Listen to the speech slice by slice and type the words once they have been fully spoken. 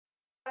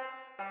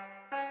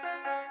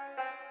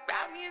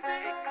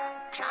music?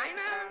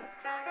 China?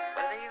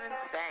 What are they even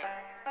saying?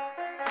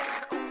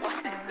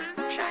 What is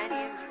this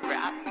Chinese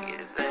rap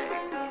music?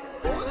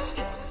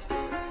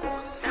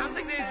 Sounds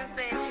like they're just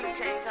saying ching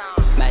chang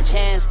chong. My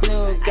chance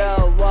new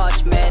girl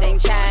watch made in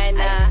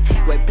China.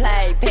 We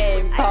play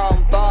ping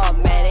pong ball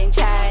made in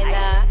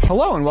China.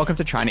 Hello and welcome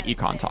to China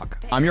Econ Talk.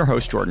 I'm your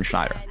host, Jordan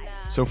Schneider.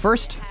 So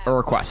first, a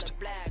request.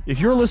 If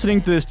you're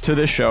listening to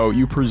this show,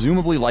 you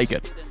presumably like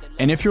it.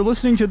 And if you're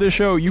listening to this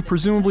show, you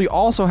presumably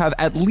also have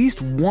at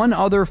least one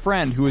other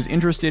friend who is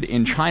interested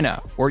in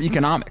China or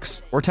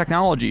economics or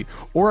technology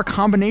or a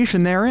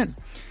combination therein.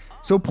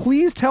 So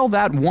please tell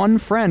that one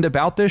friend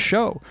about this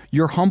show.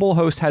 Your humble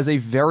host has a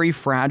very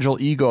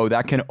fragile ego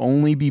that can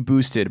only be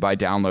boosted by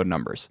download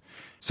numbers.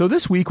 So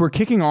this week, we're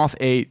kicking off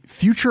a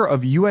Future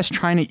of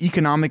U.S.-China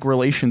Economic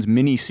Relations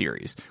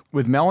mini-series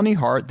with Melanie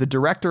Hart, the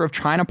Director of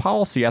China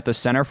Policy at the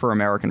Center for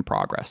American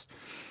Progress.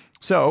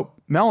 So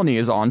Melanie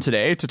is on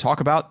today to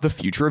talk about the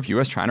future of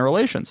U.S.-China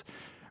relations.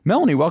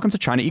 Melanie, welcome to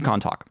China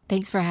Econ Talk.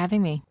 Thanks for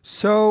having me.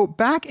 So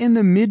back in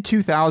the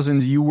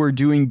mid-2000s, you were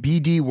doing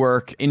BD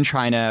work in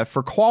China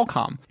for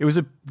Qualcomm. It was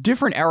a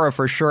different era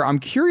for sure. I'm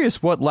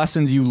curious what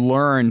lessons you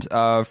learned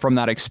from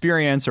that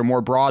experience, or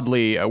more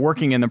broadly,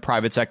 working in the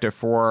private sector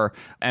for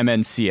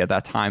MNC at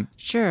that time.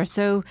 Sure.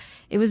 So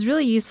it was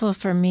really useful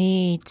for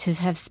me to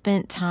have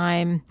spent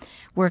time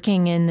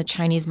working in the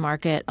Chinese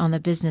market on the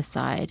business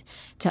side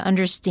to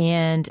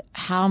understand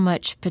how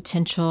much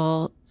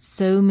potential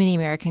so many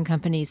American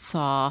companies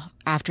saw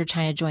after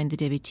China joined the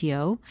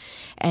WTO,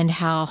 and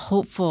how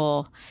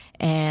hopeful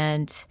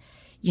and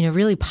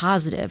really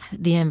positive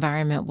the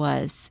environment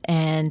was,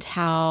 and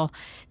how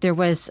there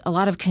was a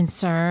lot of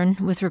concern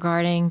with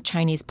regarding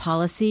Chinese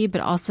policy,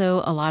 but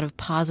also a lot of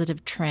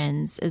positive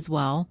trends as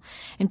well.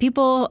 And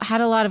people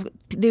had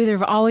there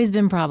have always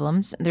been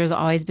problems. There's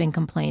always been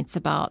complaints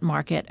about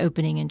market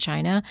opening in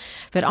China.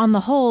 But on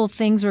the whole,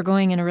 things were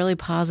going in a really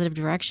positive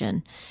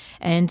direction.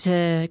 And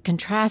to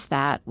contrast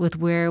that with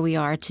where we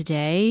are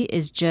today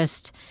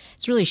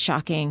it's really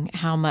shocking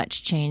how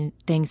much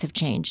things have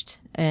changed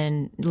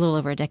in a little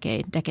over a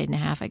decade and a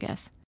half, I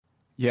guess.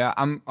 Yeah,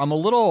 I'm a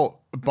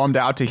little bummed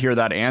out to hear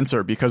that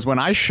answer, because when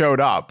I showed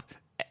up,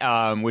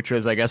 which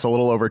was, I guess, a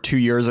little over 2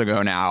 years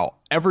ago now,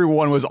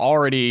 everyone was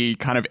already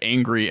kind of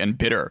angry and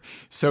bitter.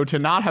 So to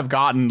not have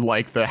gotten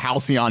like the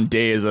halcyon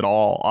days at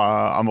all,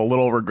 I'm a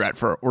little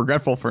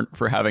regretful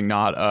for having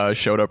not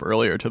showed up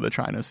earlier to the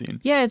China scene.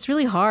 Yeah, it's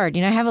really hard.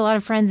 I have a lot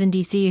of friends in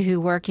DC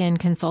who work in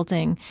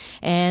consulting,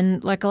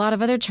 and like a lot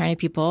of other China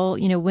people,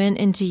 went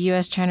into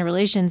U.S.-China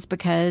relations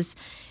because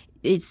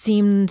it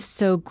seemed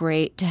so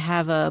great to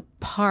have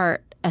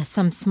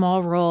some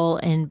small role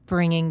in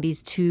bringing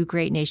these two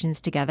great nations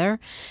together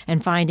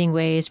and finding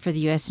ways for the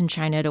U.S. and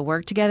China to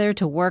work together,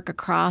 to work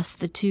across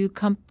the two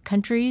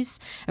countries,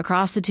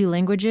 across the two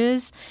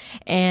languages.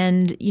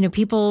 And,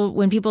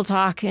 when people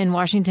talk in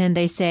Washington,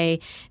 they say,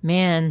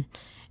 man,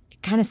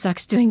 it kind of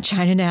sucks doing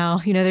China now.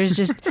 There's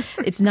just,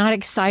 it's not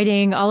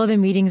exciting. All of the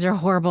meetings are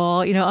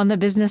horrible. On the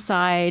business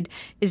side,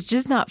 it's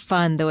just not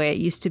fun the way it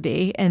used to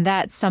be. And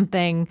that's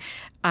something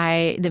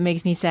that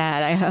makes me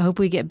sad. I hope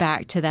we get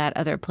back to that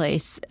other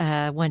place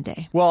one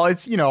day. Well,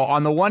 it's,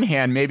 on the one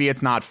hand, maybe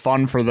it's not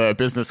fun for the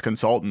business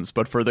consultants,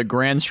 but for the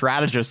grand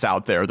strategists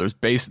out there,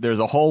 there's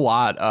a whole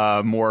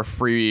lot more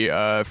free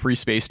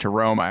space to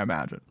roam, I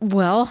imagine.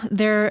 Well,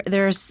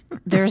 there's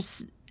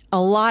a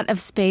lot of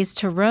space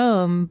to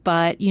roam,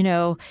 but,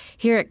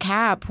 here at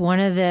CAP, one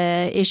of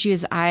the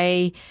issues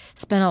I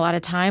spent a lot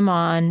of time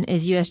on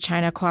is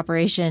U.S.-China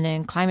cooperation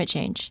and climate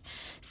change.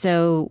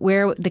 So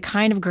where the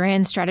kind of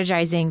grand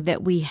strategizing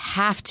that we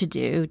have to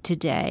do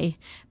today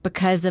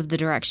because of the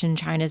direction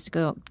China's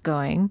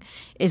going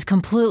is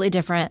completely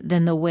different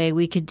than the way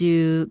we could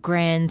do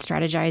grand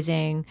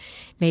strategizing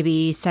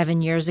maybe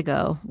 7 years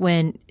ago,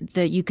 when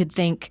you could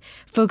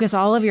focus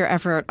all of your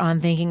effort on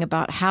thinking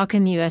about how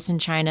can the U.S.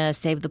 and China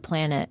save the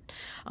planet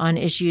on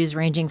issues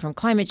ranging from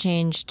climate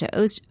change to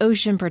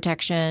ocean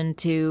protection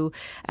to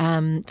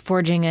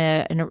forging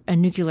a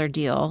nuclear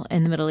deal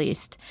in the Middle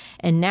East.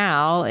 And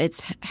now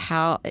it's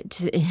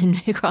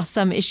across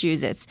some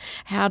issues, it's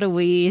how do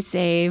we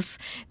save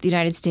the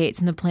United States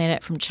and the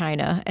planet from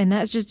China? And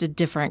that's just a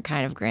different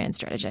kind of grand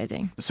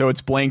strategizing. So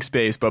it's blank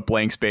space, but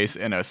blank space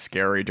in a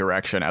scary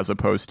direction as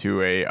opposed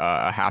to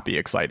a happy,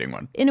 exciting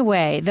one. In a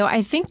way, though,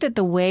 I think that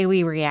the way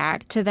we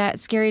react to that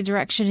scary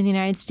direction in the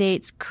United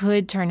States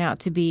could turn out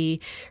to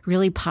be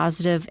really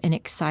positive and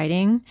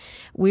exciting.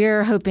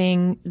 We're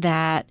hoping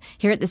that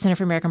here at the Center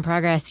for American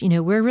Progress,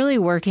 we're really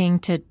working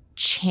to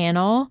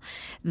channel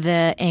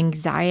the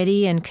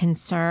anxiety and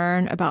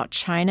concern about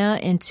China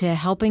into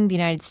helping the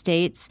United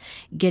States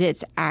get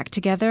its act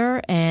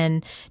together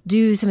and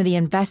do some of the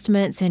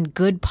investments and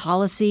good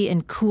policy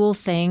and cool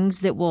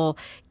things that will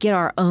get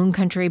our own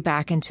country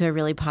back into a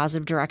really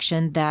positive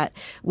direction that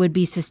would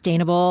be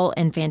sustainable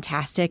and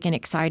fantastic and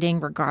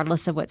exciting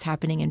regardless of what's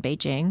happening in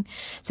Beijing.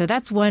 So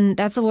that's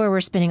where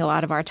we're spending a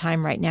lot of our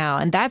time right now.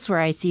 And that's where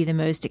I see the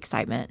most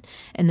excitement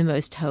and the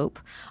most hope.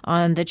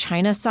 On the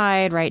China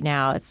side right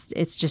now,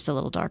 it's just a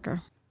little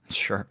darker.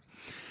 Sure.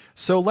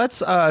 So let's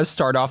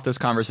start off this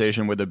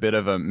conversation with a bit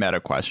of a meta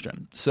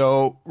question.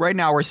 So right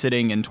now we're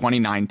sitting in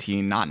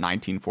 2019, not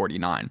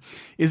 1949.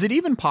 Is it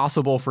even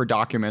possible for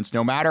documents,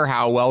 no matter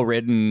how well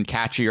written,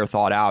 catchy, or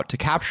thought out, to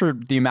capture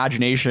the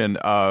imagination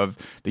of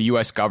the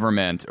U.S.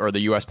 government or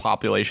the U.S.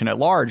 population at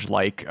large,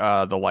 like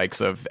the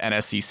likes of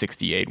NSC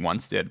 68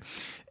 once did?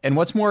 And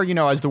what's more,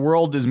 as the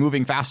world is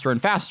moving faster and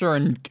faster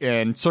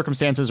and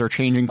circumstances are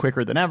changing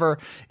quicker than ever,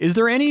 is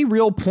there any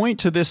real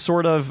point to this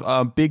sort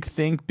of big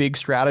think, big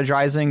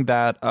strategizing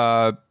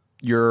that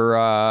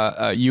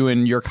you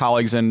and your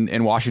colleagues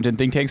in Washington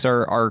think tanks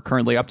are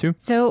currently up to?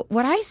 So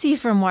what I see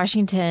from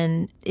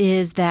Washington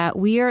is that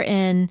we are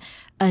in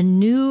a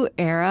new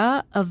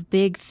era of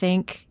big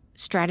think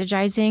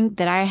strategizing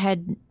that I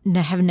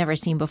have never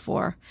seen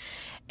before.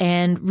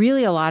 And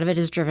really, a lot of it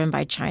is driven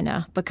by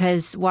China,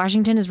 because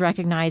Washington is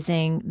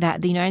recognizing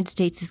that the United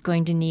States is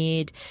going to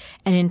need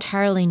an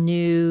entirely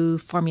new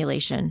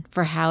formulation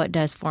for how it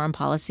does foreign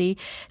policy.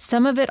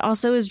 Some of it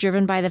also is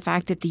driven by the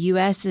fact that the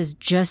U.S. is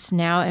just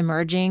now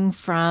emerging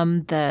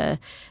from the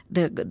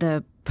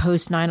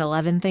post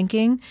 9/11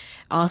 thinking.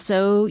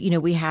 Also,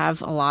 we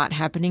have a lot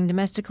happening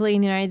domestically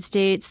in the United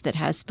States that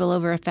has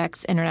spillover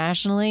effects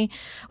internationally.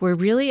 We're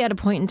really at a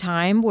point in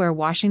time where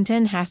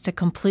Washington has to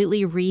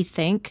completely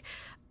rethink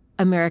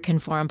American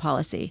foreign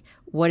policy.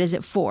 What is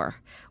it for?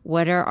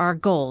 What are our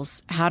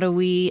goals? How do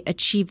we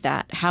achieve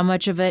that? How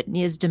much of it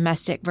is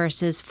domestic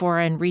versus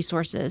foreign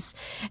resources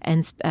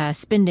and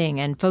spending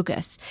and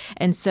focus?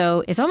 And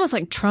so it's almost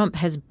like Trump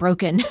has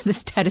broken the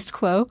status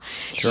quo.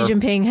 Sure. Xi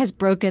Jinping has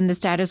broken the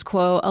status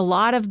quo. A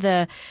lot of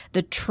the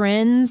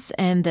trends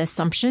and the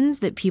assumptions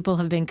that people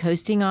have been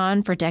coasting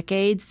on for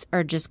decades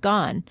are just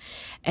gone.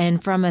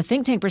 And from a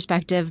think tank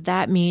perspective,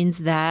 that means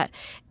that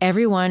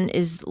everyone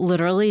is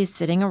literally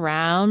sitting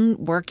around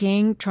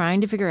working,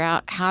 trying to figure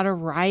out how to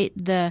write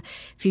the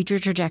future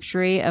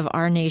trajectory of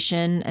our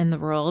nation and the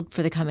world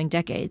for the coming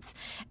decades.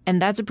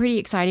 And that's a pretty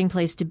exciting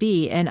place to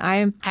be. And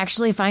I'm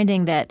actually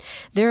finding that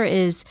there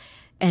is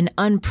an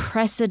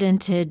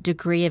unprecedented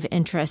degree of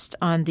interest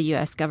on the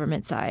U.S.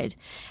 government side.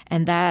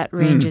 And that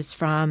ranges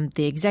from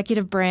the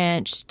executive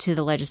branch to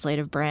the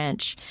legislative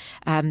branch.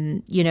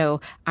 I'm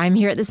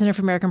here at the Center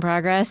for American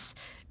Progress.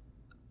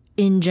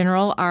 In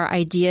general, our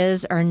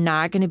ideas are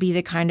not going to be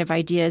the kind of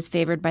ideas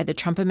favored by the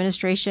Trump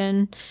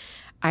administration.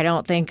 I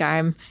don't think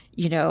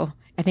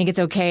I think it's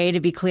okay to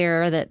be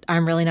clear that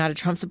I'm really not a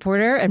Trump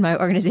supporter, and my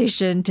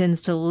organization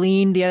tends to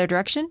lean the other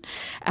direction.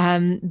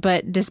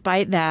 But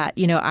despite that,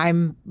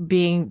 I'm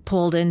being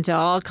pulled into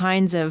all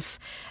kinds of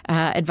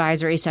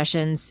advisory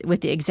sessions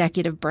with the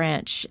executive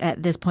branch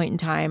at this point in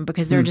time,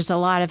 because there are just a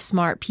lot of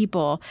smart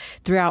people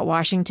throughout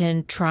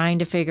Washington trying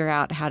to figure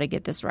out how to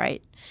get this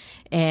right.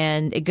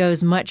 And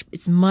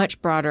it's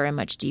much broader and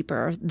much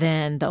deeper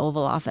than the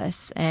Oval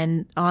Office.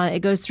 And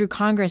it goes through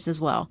Congress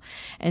as well.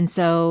 And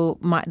so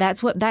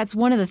that's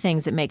one of the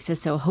things that makes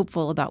us so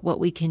hopeful about what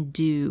we can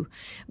do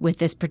with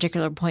this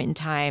particular point in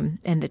time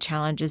and the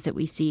challenges that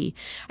we see.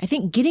 I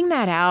think getting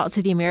that out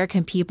to the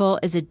American people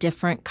is a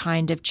different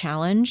kind of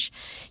challenge.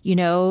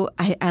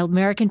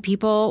 American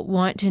people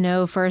want to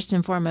know first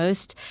and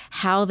foremost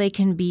how they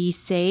can be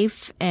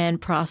safe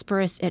and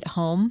prosperous at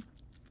home.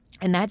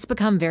 And that's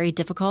become very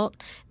difficult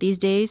these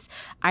days.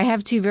 I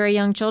have 2 very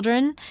young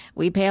children.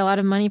 We pay a lot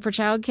of money for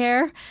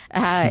childcare.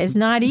 It's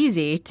not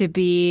easy to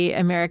be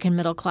American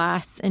middle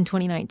class in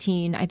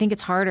 2019. I think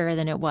it's harder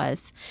than it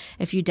was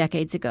a few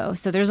decades ago.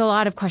 So there's a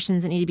lot of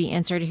questions that need to be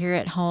answered here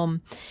at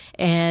home.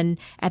 And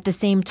at the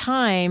same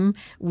time,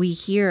 we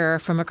hear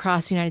from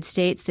across the United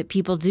States that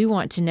people do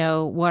want to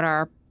know what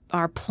our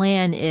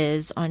plan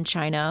is on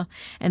China,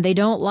 and they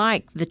don't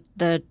like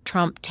the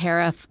Trump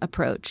tariff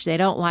approach. They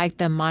don't like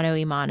the mano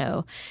a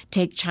mano,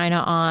 take China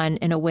on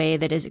in a way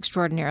that is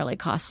extraordinarily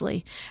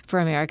costly for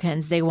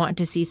Americans. They want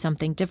to see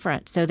something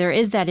different. So there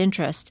is that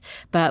interest,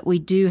 but we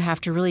do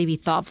have to really be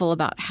thoughtful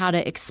about how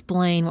to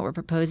explain what we're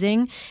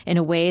proposing in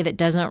a way that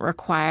doesn't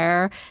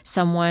require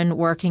someone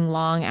working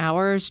long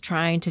hours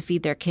trying to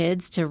feed their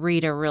kids to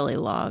read a really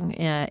long,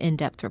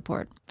 in-depth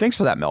report. Thanks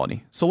for that,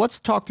 Melanie. So let's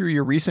talk through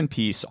your recent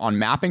piece on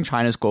mapping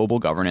China's global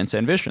governance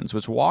ambitions,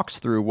 which walks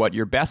through what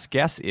your best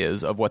guess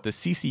is of what the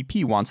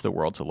CCP wants the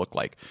world to look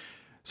like.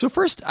 So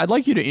first, I'd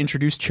like you to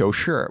introduce Qiu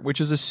Shi,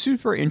 which is a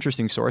super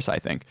interesting source, I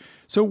think.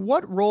 So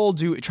what role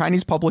do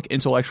Chinese public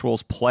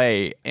intellectuals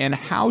play, and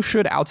how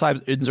should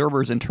outside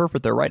observers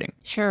interpret their writing?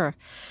 Sure.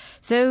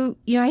 So,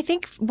 I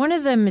think one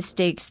of the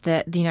mistakes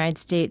that the United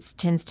States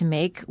tends to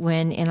make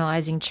when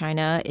analyzing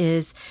China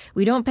is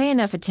we don't pay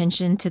enough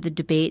attention to the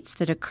debates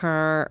that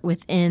occur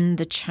within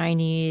the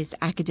Chinese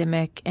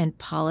academic and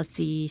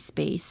policy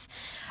space.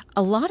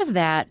 A lot of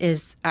that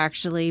is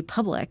actually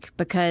public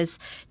because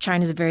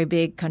China is a very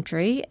big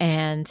country,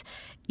 and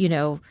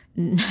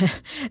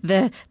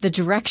the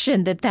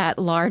direction that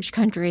large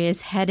country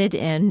is headed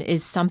in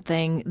is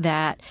something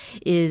that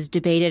is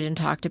debated and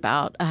talked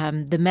about.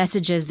 The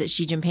messages that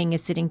Xi Jinping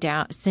is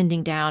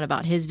sending down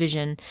about his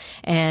vision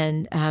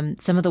and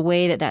some of the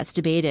way that that's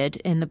debated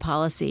in the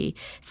policy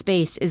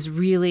space is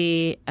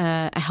really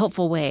a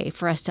helpful way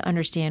for us to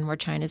understand where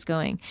China's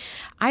going.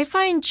 I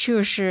find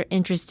Qiushi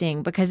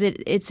interesting because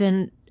it's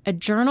a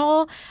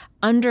journal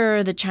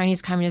under the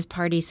Chinese Communist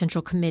Party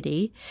Central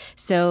Committee.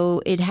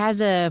 So it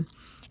has an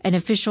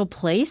official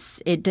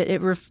place.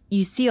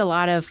 You see a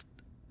lot of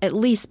at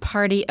least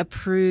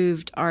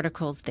party-approved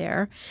articles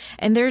there.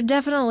 And there are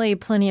definitely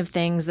plenty of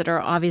things that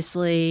are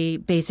obviously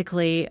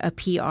basically a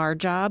PR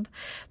job.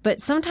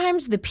 But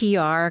sometimes the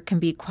PR can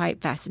be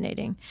quite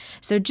fascinating.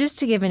 So just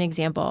to give an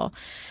example,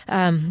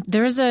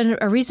 there was a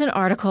recent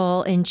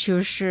article in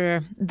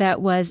Qiushi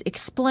that was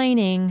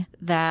explaining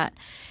that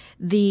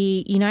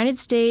the United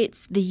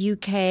States, the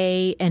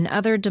UK, and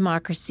other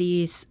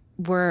democracies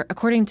were,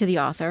 according to the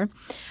author,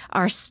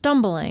 are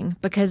stumbling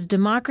because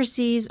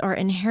democracies are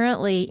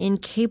inherently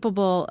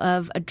incapable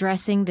of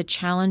addressing the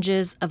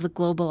challenges of the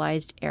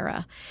globalized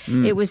era.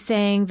 It was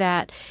saying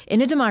that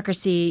in a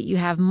democracy, you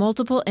have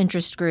multiple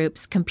interest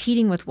groups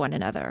competing with one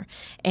another,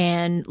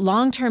 and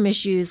long-term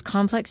issues,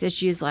 complex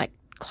issues like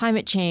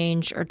climate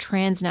change or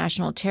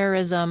transnational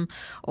terrorism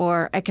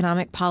or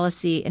economic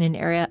policy in an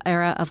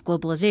era of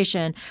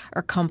globalization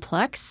are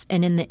complex.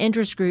 And in the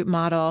interest group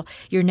model,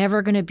 you're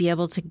never going to be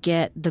able to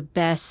get the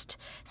best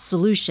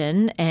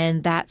solution.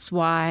 And that's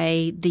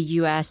why the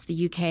US,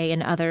 the UK,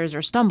 and others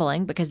are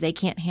stumbling because they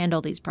can't handle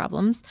these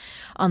problems.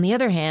 On the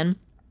other hand,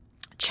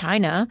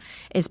 China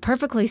is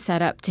perfectly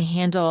set up to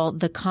handle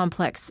the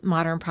complex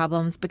modern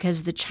problems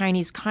because the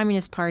Chinese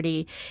Communist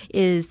Party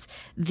is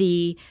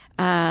the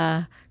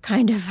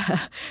kind of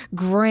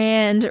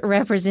grand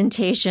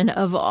representation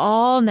of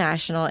all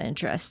national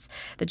interests.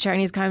 The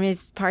Chinese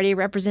Communist Party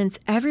represents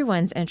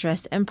everyone's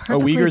interests and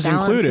perfectly Uyghurs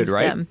balances included,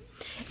 right? them.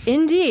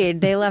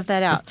 Indeed, they left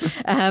that out.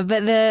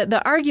 But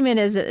the argument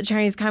is that the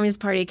Chinese Communist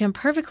Party can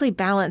perfectly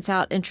balance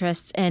out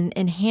interests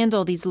and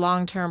handle these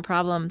long-term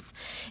problems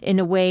in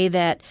a way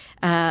that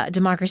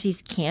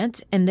democracies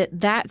can't, and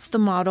that's the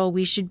model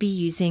we should be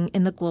using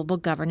in the global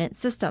governance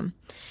system.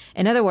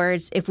 In other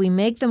words, if we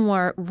make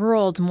the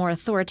world more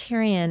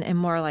authoritarian and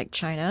more like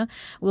China,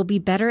 we'll be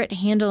better at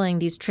handling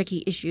these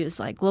tricky issues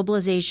like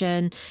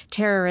globalization,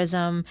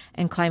 terrorism,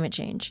 and climate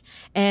change.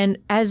 And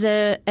as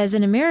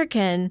an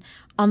American,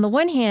 on the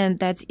one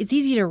hand, it's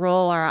easy to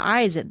roll our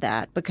eyes at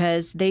that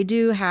because they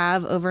do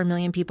have over 1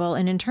 million people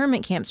in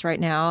internment camps right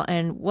now.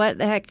 And what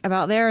the heck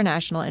about their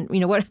national and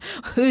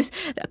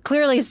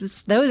clearly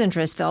those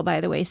interests fell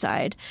by the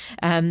wayside.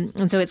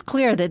 And so it's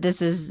clear that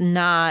this is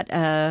not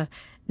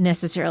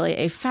necessarily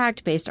a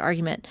fact-based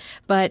argument,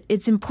 but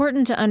it's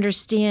important to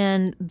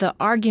understand the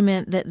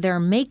argument that they're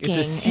making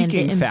and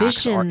the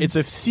ambition. It's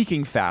a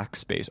seeking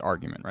facts-based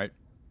argument, right?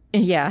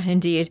 Yeah,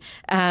 indeed.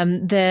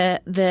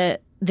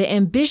 The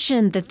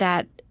ambition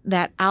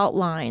that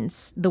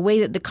outlines the way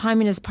that the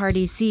Communist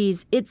Party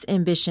sees its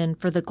ambition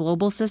for the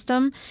global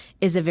system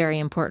is a very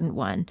important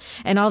one.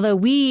 And although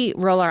we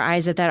roll our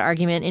eyes at that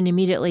argument and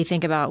immediately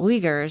think about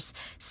Uyghurs,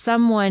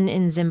 someone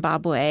in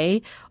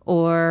Zimbabwe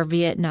or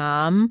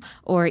Vietnam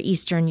or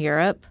Eastern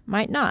Europe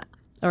might not,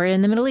 or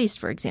in the Middle East,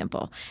 for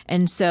example.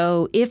 And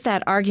so if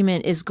that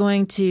argument is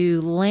going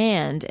to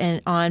land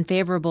on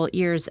favorable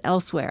ears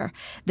elsewhere,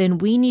 then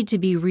we need to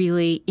be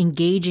really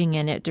engaging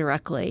in it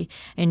directly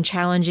and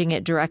challenging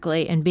it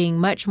directly and being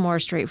much more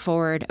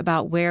straightforward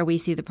about where we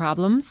see the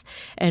problems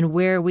and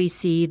where we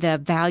see the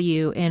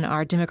value in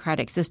our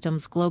democratic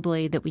systems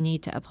globally that we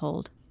need to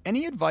uphold.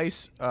 Any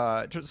advice,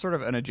 just sort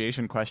of an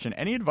adjacent question,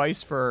 any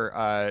advice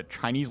for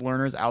Chinese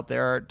learners out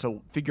there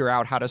to figure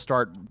out how to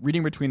start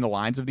reading between the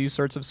lines of these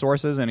sorts of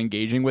sources and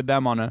engaging with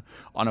them on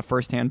a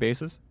first-hand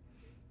basis?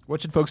 What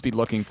should folks be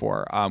looking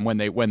for when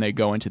they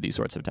go into these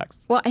sorts of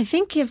texts? Well, I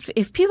think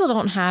if people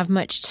don't have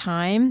much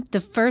time, the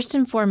first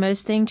and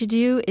foremost thing to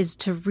do is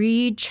to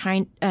read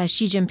Xi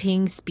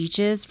Jinping's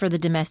speeches for the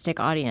domestic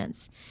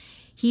audience.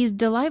 He's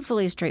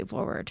delightfully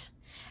straightforward,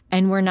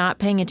 and we're not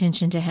paying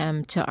attention to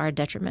him to our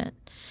detriment.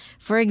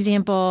 For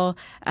example,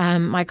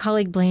 my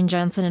colleague Blaine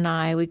Johnson and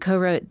I, we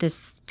co-wrote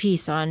this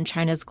piece on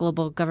China's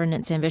global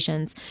governance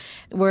ambitions.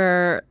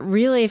 We're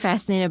really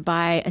fascinated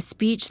by a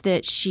speech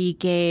that she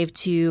gave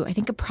to, I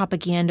think, a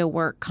propaganda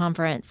work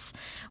conference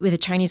with the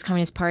Chinese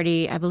Communist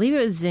Party. I believe it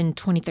was in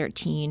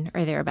 2013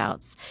 or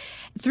thereabouts.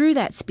 Through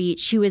that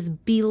speech, she was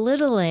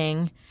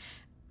belittling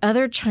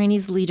other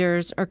Chinese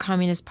leaders or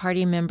Communist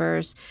Party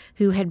members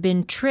who had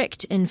been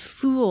tricked and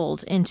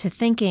fooled into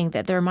thinking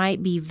that there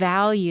might be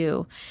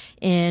value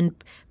in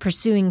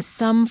pursuing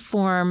some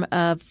form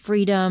of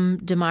freedom,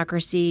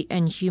 democracy,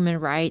 and human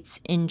rights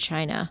in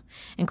China,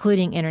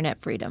 including internet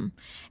freedom.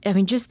 I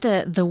mean, just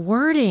the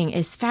wording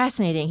is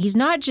fascinating. He's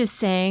not just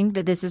saying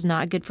that this is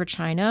not good for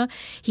China.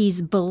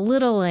 He's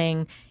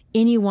belittling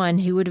anyone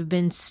who would have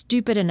been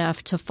stupid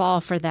enough to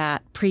fall for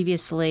that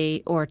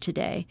previously or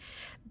today.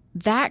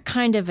 that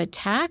kind of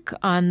attack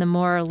on the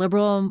more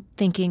liberal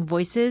thinking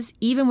voices,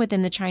 even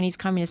within the Chinese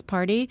Communist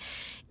Party,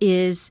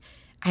 is,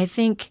 I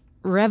think,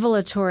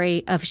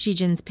 revelatory of Xi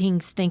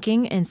Jinping's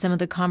thinking and some of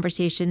the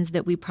conversations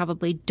that we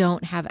probably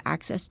don't have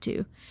access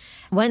to.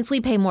 Once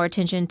we pay more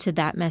attention to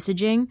that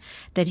messaging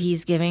that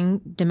he's giving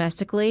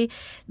domestically,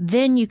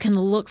 then you can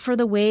look for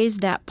the ways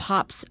that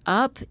pops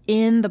up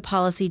in the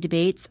policy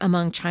debates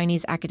among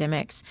Chinese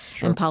academics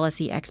and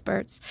policy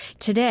experts.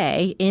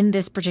 Today, in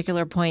this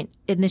particular point,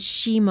 in this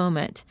Xi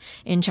moment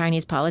in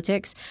Chinese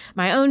politics,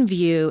 my own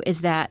view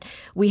is that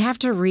we have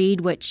to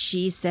read what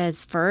Xi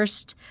says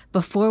first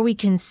before we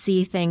can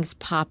see things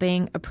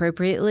popping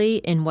appropriately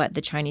in what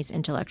the Chinese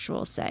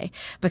intellectuals say,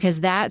 because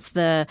that's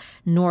the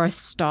North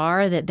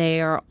Star that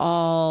they are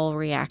all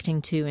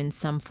reacting to in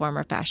some form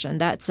or fashion.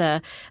 That's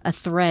a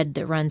thread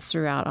that runs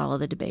throughout all of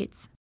the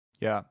debates.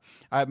 Yeah.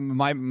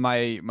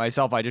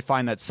 Myself, I did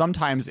find that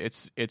sometimes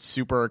it's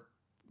super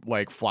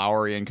like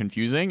flowery and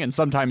confusing, and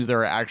sometimes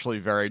there are actually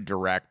very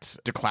direct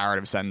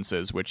declarative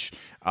sentences which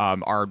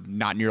are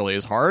not nearly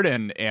as hard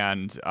and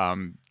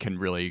can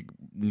really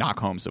knock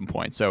home some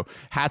points. So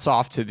hats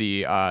off to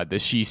the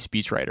Xi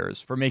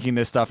speechwriters for making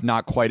this stuff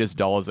not quite as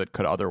dull as it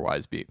could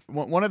otherwise be.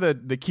 One of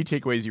the key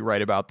takeaways you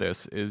write about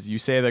this is you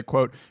say that,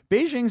 quote,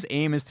 Beijing's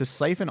aim is to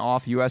siphon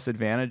off U.S.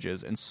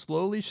 advantages and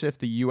slowly shift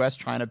the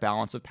U.S.-China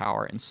balance of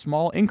power in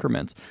small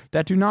increments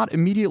that do not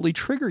immediately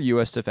trigger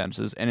U.S.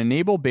 defenses and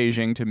enable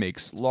Beijing to make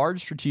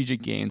large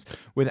strategic gains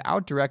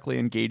without directly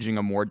engaging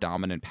a more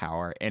dominant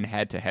power in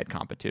head-to-head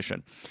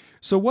competition.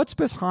 So what's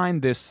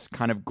behind this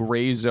kind of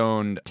gray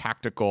zone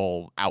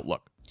tactical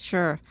outlook?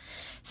 Sure.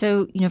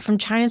 So, from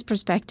China's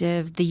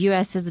perspective, the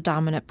U.S. is the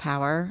dominant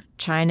power.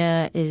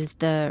 China is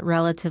the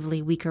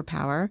relatively weaker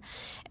power.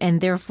 And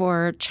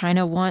therefore,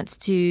 China wants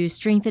to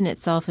strengthen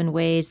itself in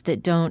ways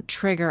that don't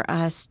trigger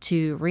us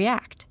to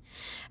react.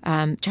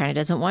 China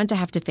doesn't want to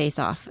have to face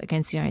off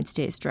against the United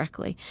States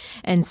directly.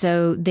 And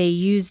so they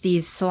use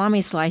these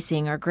salami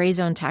slicing or gray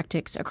zone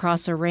tactics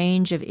across a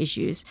range of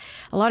issues.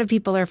 A lot of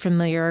people are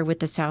familiar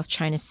with the South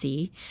China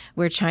Sea,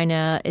 where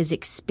China is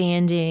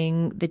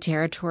expanding the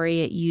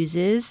territory it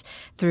uses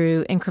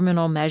through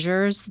incremental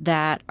measures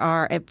that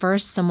are at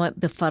first somewhat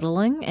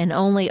befuddling, and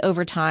only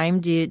over time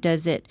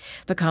does it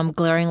become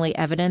glaringly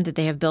evident that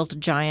they have built a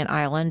giant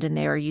island and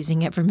they are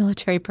using it for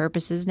military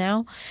purposes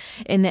now.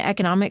 In the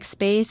economic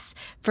space,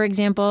 for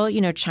example,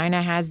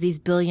 China has these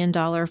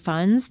billion-dollar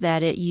funds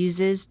that it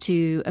uses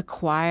to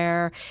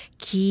acquire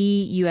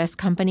key U.S.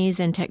 companies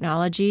and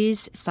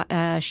technologies,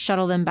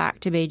 shuttle them back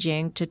to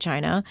Beijing, to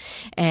China,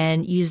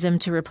 and use them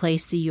to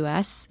replace the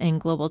U.S. in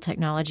global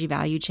technology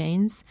value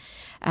chains.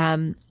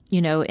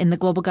 In the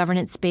global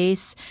governance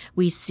space,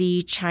 we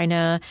see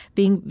China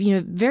being,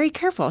 very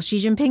careful. Xi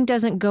Jinping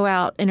doesn't go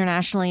out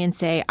internationally and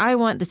say, I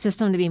want the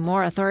system to be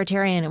more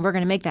authoritarian and we're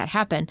going to make that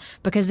happen,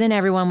 because then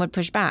everyone would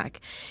push back.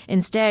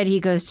 Instead,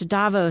 he goes to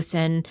Davos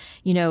and,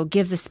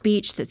 gives a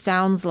speech that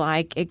sounds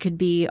like it could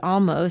be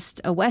almost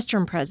a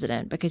Western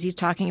president, because he's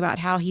talking about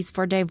how he's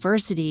for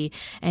diversity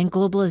and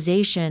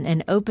globalization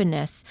and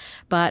openness.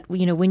 But,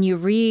 when you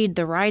read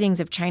the writings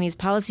of Chinese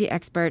policy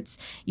experts,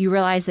 you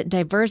realize that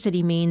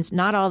diversity means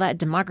not all that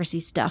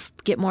democracy stuff,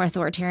 get more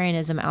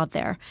authoritarianism out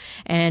there.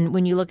 And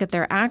when you look at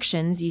their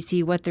actions, you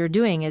see what they're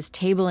doing is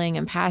tabling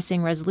and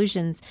passing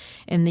resolutions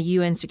in the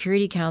UN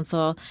Security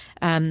Council,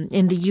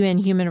 in the UN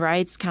Human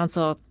Rights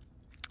Council,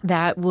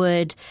 that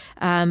would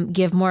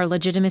give more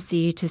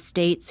legitimacy to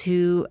states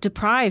who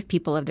deprive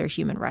people of their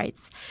human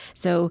rights.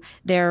 So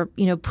they're,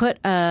 put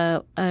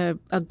a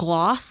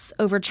gloss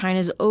over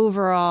China's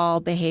overall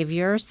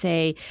behavior,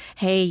 say,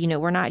 hey,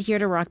 we're not here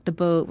to rock the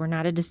boat. We're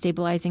not a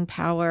destabilizing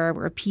power.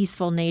 We're a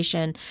peaceful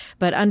nation.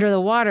 But under the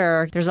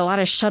water, there's a lot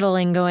of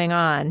shuttling going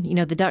on.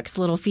 The duck's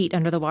little feet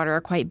under the water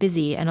are quite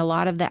busy. And a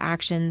lot of the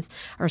actions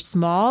are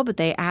small, but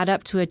they add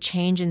up to a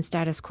change in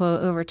status quo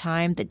over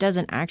time that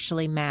doesn't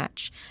actually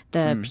match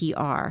the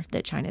PR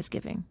that China's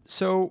giving.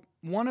 So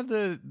one of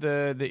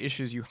the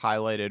issues you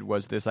highlighted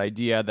was this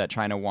idea that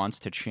China wants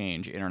to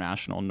change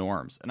international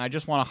norms. And I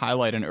just want to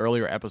highlight an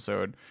earlier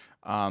episode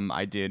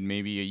I did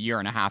maybe a year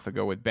and a half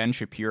ago with Ben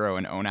Shapiro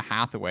and Ona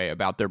Hathaway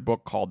about their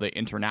book called The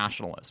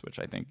Internationalist, which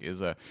I think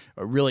is a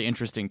really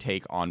interesting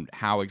take on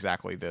how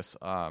exactly this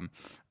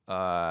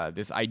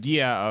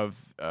idea of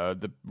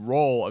the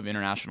role of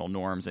international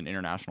norms and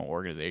international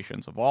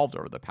organizations evolved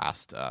over the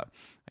past,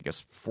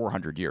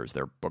 400 years.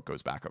 Their book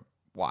goes back a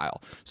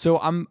while. So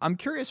I'm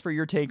curious for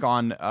your take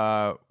on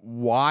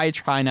why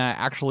China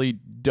actually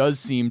does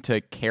seem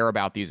to care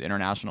about these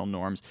international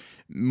norms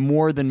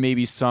more than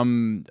maybe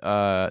some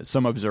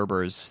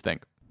observers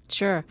think.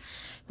 Sure.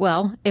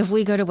 Well, if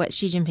we go to what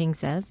Xi Jinping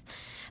says,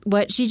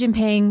 what Xi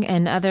Jinping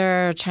and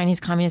other Chinese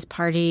Communist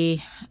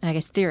Party,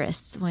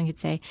 theorists, one could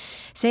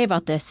say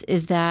about this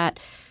is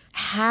that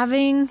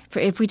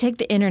if we take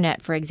the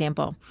internet, for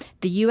example,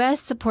 the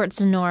U.S.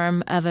 supports a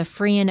norm of a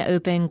free and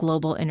open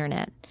global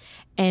internet.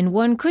 And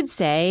one could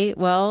say,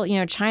 well,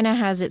 China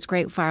has its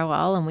Great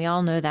Firewall, and we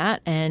all know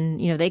that. And,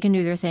 they can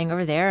do their thing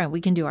over there, and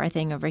we can do our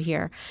thing over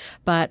here.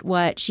 But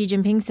what Xi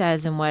Jinping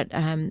says and what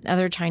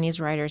other Chinese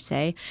writers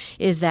say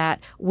is that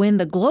when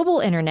the global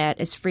internet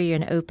is free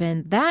and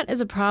open, that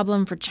is a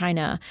problem for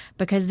China,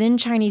 because then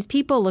Chinese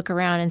people look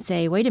around and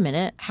say, wait a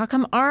minute, how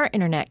come our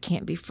internet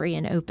can't be free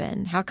and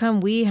open? How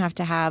come we have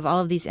to have all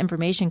of these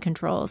information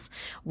controls?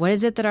 What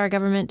is it that our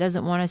government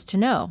doesn't want us to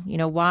know?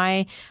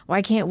 Why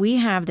can't we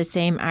have the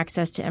same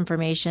access to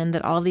information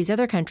that all of these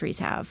other countries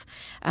have?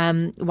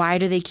 Why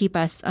do they keep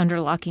us under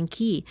lock and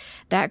key?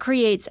 That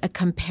creates a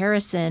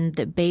comparison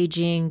that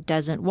Beijing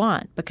doesn't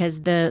want,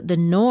 because the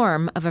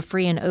norm of a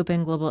free and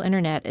open global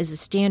internet is a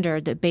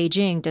standard that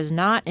Beijing does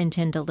not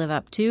intend to live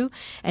up to,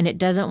 and it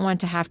doesn't want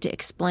to have to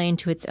explain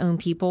to its own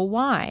people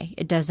why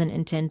it doesn't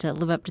intend to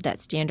live up to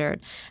that standard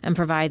and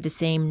provide the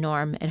same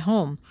norm at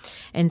home.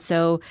 And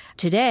so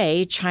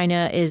today,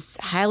 China is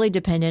highly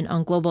dependent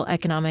on global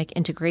economic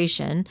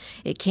integration.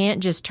 It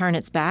can't just turn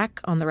its back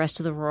on the rest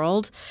of the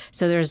world.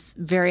 So there's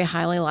very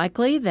highly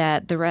likely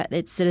that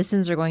its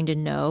citizens are going to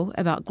know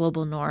about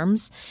global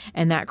norms,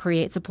 and that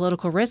creates a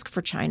political risk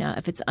for China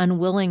if it's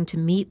unwilling to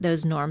meet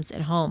those norms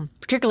at home,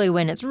 particularly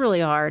when it's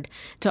really hard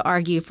to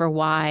argue for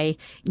why,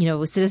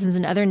 citizens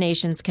in other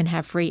nations can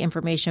have free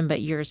information,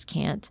 but yours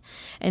can't.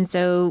 And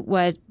so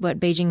what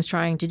Beijing's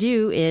trying to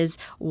do is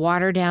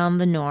water down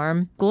the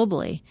norm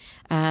globally,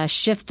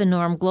 shift the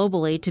norm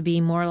globally to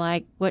be more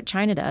like what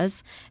China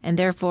does. And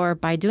therefore,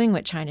 by doing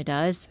what China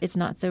does, it's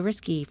not so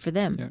risky for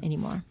them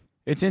anymore.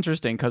 It's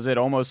interesting because it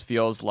almost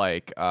feels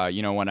like,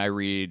 when I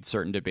read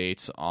certain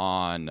debates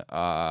on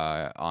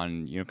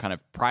kind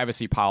of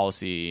privacy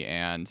policy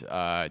and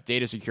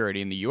data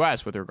security in the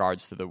U.S. with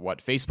regards to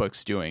what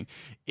Facebook's doing,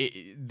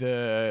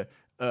 there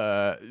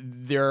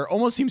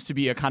almost seems to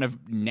be a kind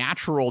of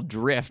natural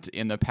drift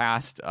in the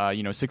past,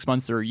 6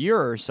 months or a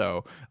year or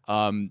so,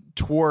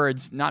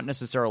 towards not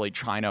necessarily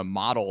China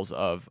models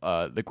of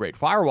the Great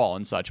Firewall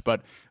and such,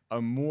 but a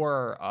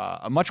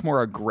much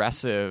more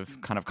aggressive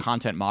kind of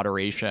content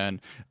moderation,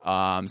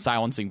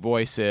 silencing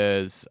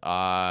voices,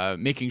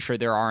 making sure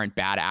there aren't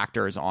bad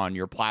actors on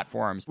your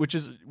platforms, which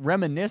is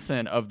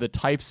reminiscent of the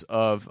types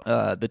of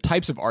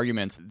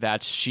arguments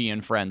that Xi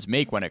and friends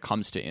make when it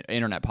comes to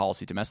internet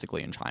policy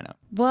domestically in China.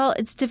 Well,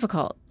 it's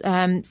difficult.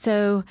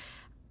 So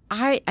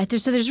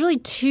there's really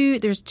two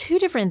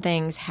different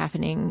things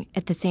happening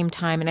at the same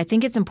time. And I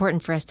think it's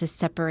important for us to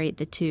separate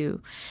the two.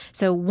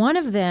 So one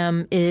of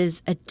them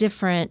is a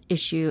different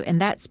issue, and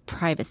that's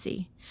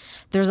privacy.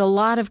 There's a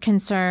lot of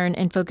concern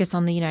and focus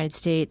on the United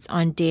States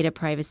on data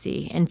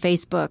privacy, and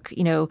Facebook,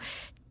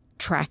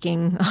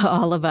 tracking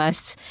all of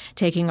us,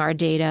 taking our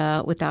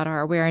data without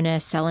our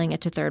awareness, selling it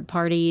to third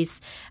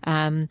parties.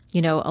 A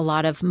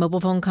lot of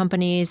mobile phone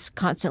companies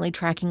constantly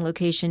tracking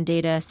location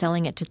data,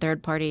 selling it to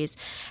third parties.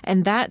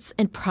 And that's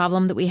a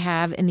problem that we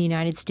have in the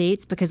United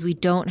States because we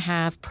don't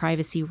have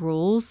privacy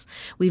rules.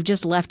 We've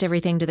just left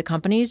everything to the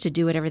companies to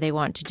do whatever they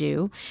want to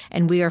do.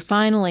 And we are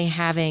finally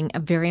having a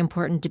very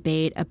important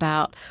debate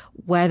about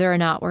whether or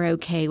not we're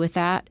okay with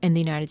that in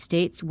the United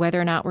States, whether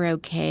or not we're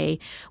okay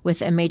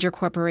with a major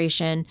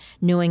corporation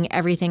knowing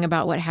everything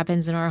about what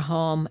happens in our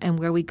home and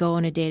where we go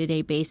on a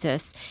day-to-day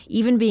basis,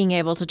 even being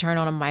able to turn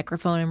on a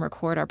microphone and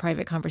record our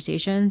private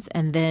conversations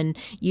and then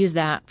use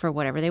that for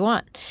whatever they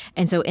want.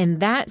 And so in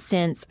that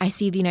sense, I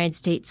see the United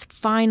States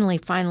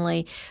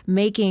finally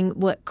making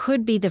what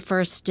could be the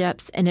first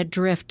steps in a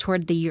drift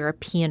toward the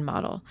European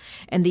model.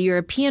 And the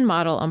European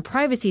model on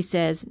privacy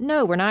says,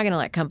 no, we're not going to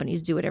let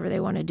companies do whatever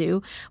they want to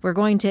do. We're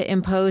going to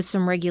impose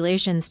some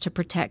regulations to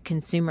protect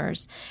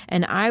consumers.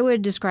 And I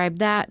would describe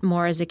that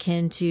more as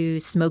akin to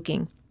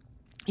smoking.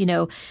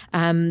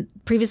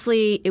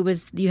 Previously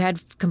you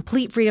had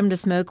complete freedom to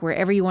smoke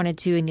wherever you wanted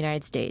to in the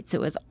United States. It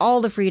was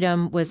all the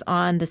freedom was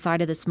on the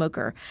side of the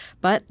smoker.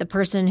 But the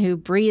person who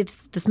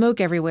breathes the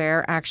smoke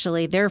everywhere,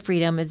 actually their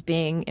freedom is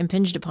being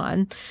impinged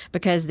upon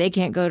because they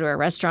can't go to a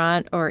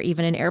restaurant or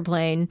even an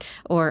airplane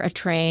or a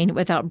train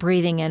without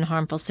breathing in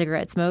harmful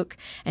cigarette smoke.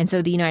 And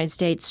so the United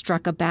States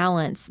struck a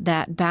balance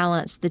that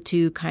balanced the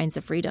two kinds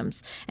of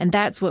freedoms. And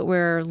that's what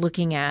we're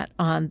looking at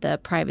on the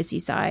privacy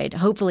side,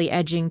 hopefully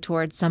edging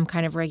towards some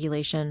kind of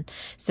regulation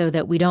so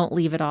that we don't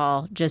leave it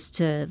all just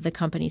to the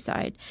company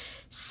side.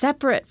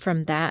 Separate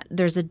from that,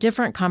 there's a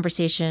different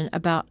conversation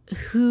about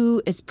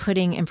who is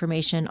putting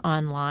information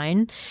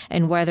online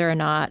and whether or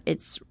not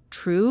it's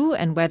true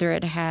and whether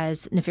it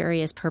has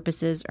nefarious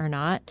purposes or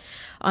not.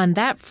 On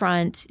that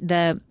front,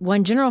 the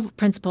one general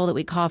principle that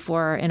we call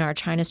for in our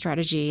China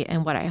strategy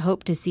and what I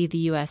hope to see the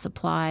U.S.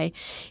 apply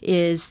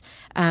is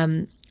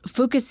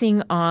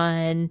focusing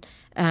on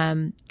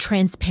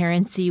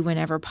transparency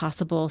whenever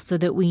possible so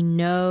that we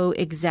know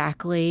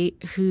exactly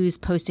who's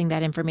posting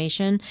that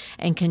information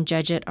and can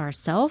judge it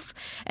ourselves.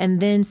 And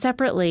then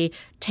separately,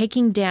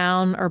 taking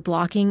down or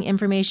blocking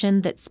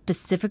information that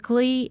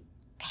specifically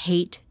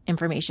hate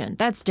information.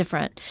 That's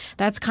different.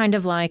 That's kind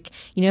of like,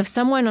 if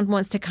someone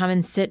wants to come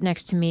and sit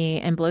next to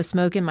me and blow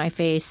smoke in my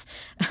face,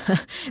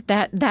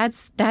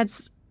 that's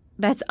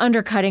that's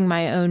undercutting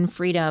my own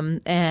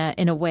freedom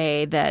in a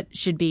way that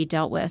should be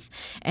dealt with.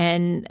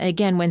 And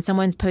again, when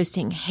someone's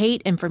posting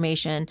hate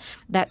information,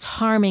 that's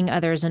harming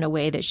others in a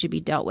way that should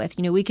be dealt with.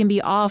 We can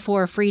be all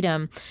for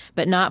freedom,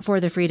 but not for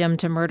the freedom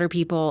to murder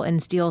people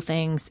and steal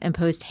things and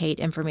post hate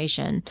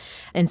information.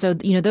 And so,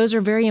 those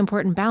are very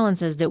important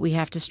balances that we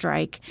have to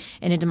strike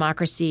in a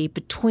democracy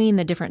between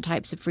the different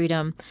types of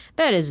freedom.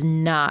 That is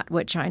not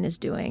what China's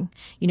doing.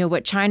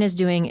 What China's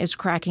doing is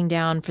cracking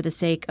down for the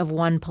sake of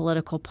one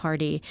political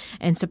party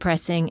and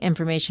suppressing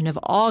information of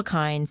all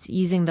kinds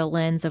using the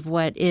lens of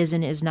what is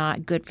and is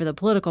not good for the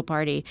political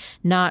party,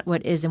 not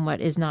what is and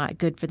what is not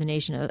good for the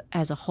nation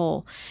as a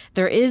whole.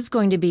 There is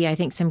going to be, I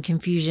think, some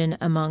confusion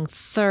among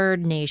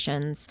third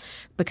nations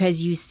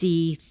because you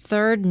see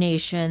third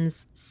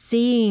nations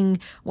seeing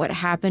what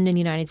happened in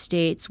the United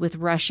States with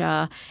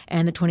Russia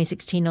and the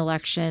 2016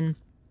 election,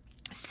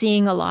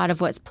 seeing a lot of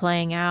what's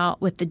playing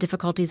out with the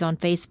difficulties on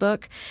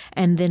Facebook,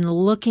 and then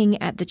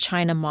looking at the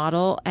China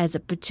model as a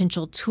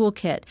potential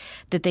toolkit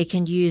that they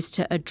can use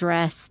to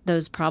address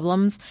those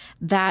problems.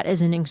 That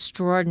is an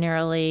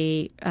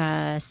extraordinarily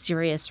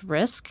serious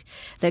risk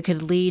that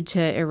could lead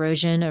to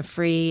erosion of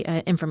free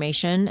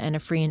information and a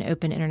free and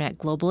open internet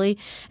globally.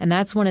 And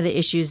that's one of the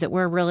issues that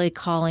we're really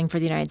calling for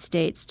the United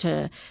States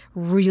to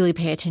really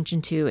pay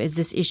attention to, is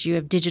this issue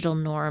of digital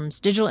norms,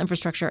 digital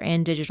infrastructure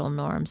and digital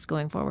norms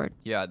going forward.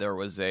 Yeah, there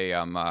was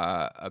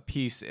a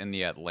piece in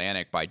The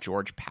Atlantic by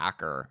George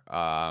Packer,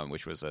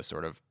 which was a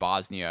sort of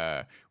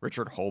Bosnia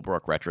Richard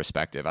Holbrooke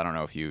retrospective. I don't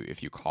know if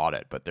you caught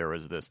it, but there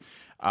was this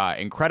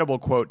incredible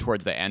quote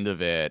towards the end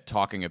of it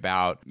talking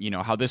about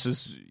how this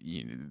is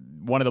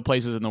one of the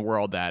places in the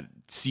world that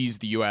sees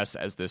the U.S.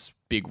 as this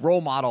big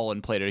role model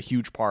and played a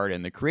huge part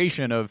in the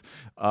creation of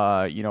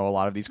a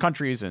lot of these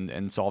countries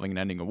and solving and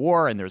ending a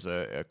war. And there's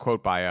a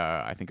quote by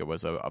I think it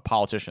was a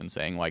politician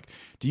saying, like,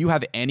 do you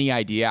have any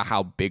idea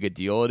how big a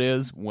deal it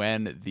is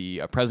when the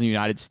president of the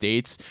United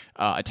States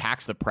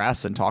attacks the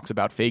press and talks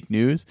about fake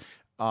news?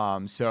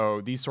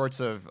 So these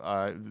sorts of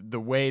the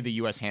way the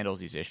U.S.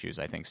 handles these issues,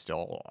 I think,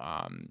 still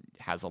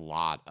has a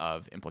lot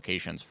of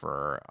implications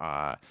for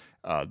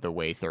the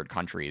way third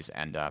countries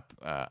end up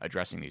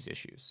addressing these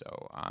issues.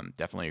 So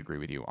definitely agree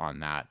with you on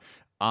that.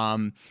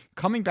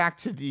 Coming back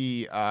to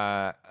the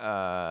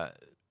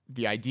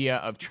idea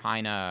of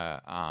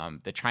China,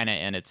 the China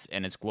and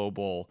its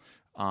global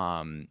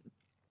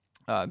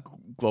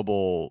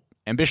global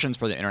ambitions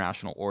for the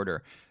international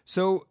order.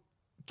 So,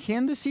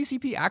 can the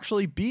CCP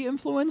actually be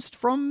influenced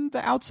from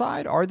the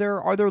outside? Are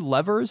there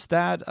levers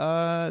that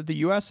the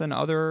U.S. and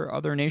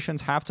other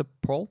nations have to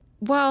pull?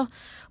 Well,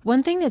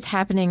 one thing that's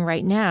happening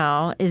right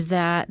now is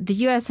that the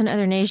U.S. and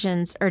other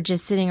nations are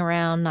just sitting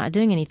around not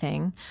doing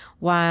anything,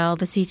 while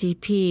the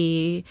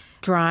CCP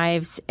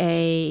drives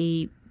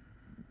a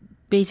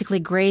basically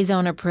gray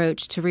zone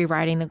approach to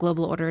rewriting the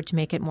global order to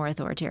make it more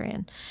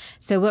authoritarian.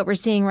 So what we're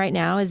seeing right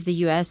now is the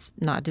U.S.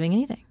 not doing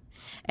anything.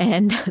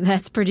 And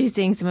that's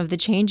producing some of the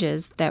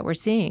changes that we're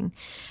seeing.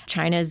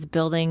 China's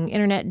building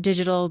internet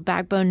digital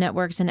backbone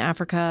networks in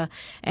Africa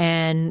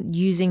and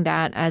using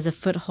that as a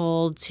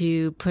foothold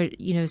to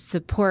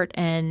support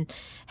and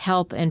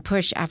help and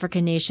push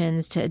African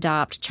nations to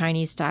adopt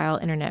Chinese-style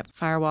internet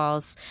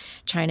firewalls.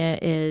 China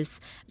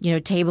is,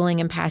 tabling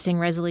and passing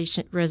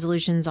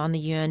resolutions on the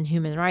UN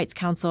Human Rights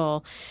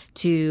Council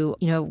to,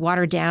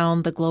 water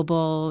down the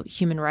global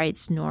human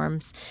rights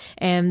norms.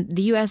 And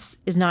the U.S.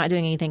 is not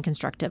doing anything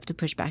constructive to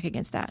push back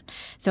against that.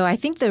 So I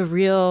think the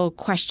real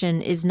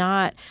question is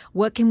not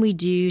what can we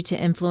do to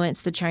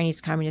influence the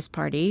Chinese Communist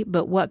Party,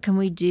 but what can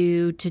we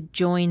do to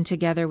join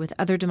together with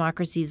other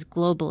democracies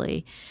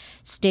globally,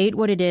 state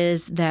what it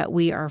is that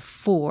we are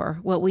for,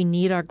 what we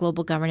need our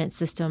global governance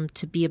system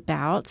to be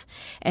about,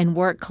 and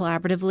work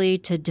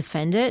collaboratively to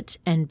defend it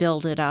and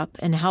build it up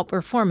and help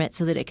reform it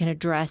so that it can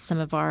address some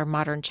of our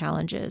modern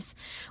challenges.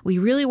 We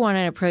really want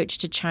an approach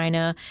to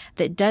China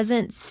that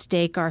doesn't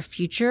stake our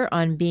future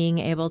on being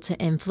able to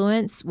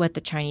influence what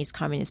the Chinese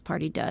Communist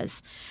Party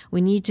does. We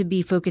need to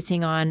be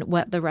focusing on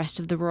what the rest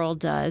of the world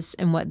does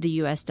and what the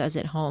U.S. does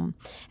at home.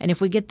 And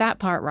if we get that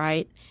part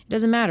right, it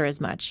doesn't matter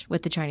as much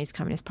what the Chinese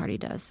Communist Party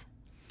does.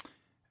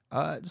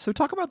 So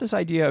talk about this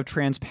idea of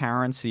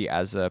transparency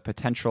as a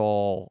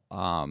potential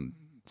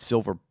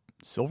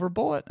silver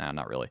bullet? No,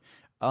 not really.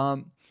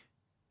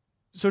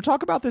 So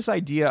talk about this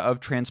idea of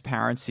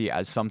transparency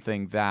as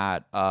something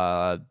that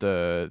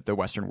the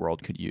Western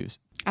world could use.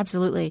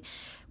 Absolutely.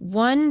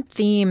 One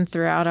theme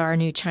throughout our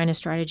new China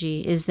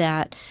strategy is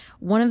that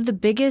one of the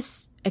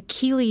biggest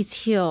Achilles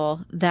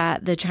heel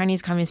that the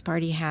Chinese Communist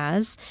Party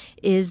has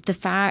is the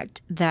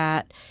fact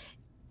that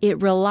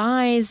it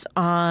relies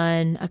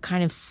on a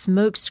kind of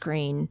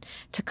smokescreen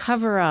to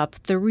cover up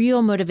the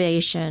real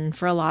motivation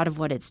for a lot of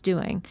what it's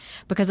doing.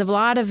 Because a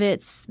lot of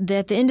it's,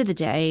 at the end of the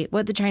day,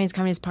 what the Chinese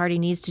Communist Party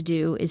needs to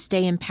do is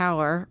stay in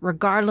power,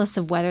 regardless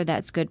of whether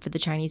that's good for the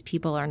Chinese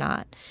people or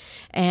not.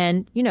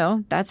 And,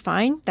 that's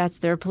fine. That's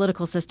their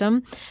political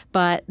system.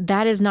 But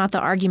that is not the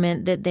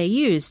argument that they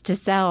use to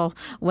sell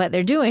what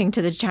they're doing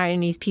to the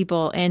Chinese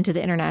people and to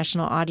the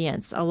international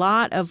audience. A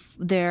lot of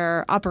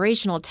their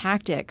operational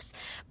tactics,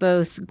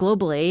 both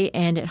globally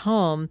and at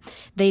home,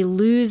 they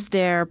lose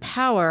their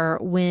power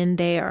when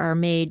they are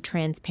made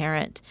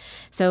transparent.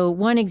 So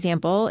one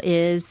example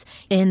is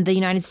in the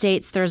United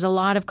States, there's a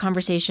lot of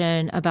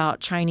conversation about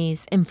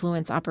Chinese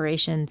influence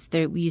operations.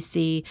 There you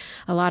see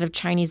a lot of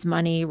Chinese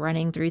money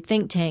running through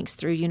think tanks,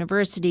 through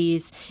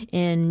universities,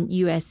 in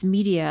U.S.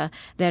 media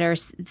that are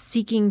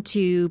seeking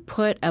to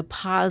put a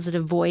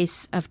positive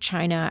voice of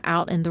China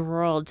out in the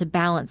world to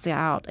balance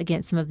out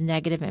against some of the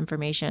negative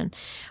information.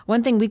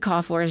 One thing we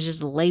call for is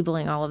just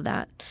labeling all of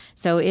that.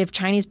 So if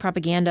Chinese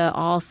propaganda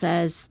all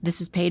says this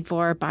is paid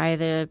for by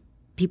the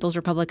People's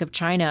Republic of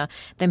China,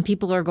 then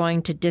people are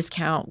going to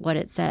discount what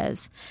it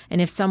says.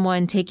 And if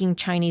someone taking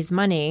Chinese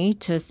money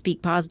to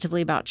speak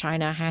positively about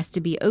China has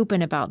to be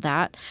open about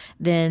that,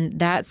 then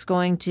that's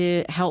going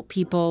to help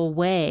people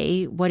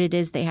weigh what it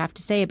is they have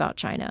to say about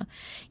China.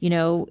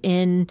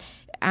 In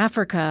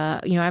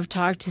Africa, I've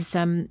talked to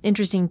some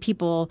interesting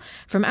people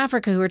from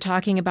Africa who are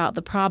talking about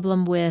the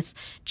problem with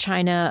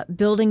China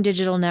building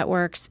digital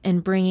networks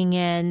and bringing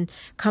in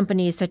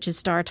companies such as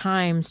Star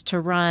Times to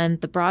run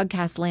the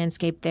broadcast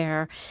landscape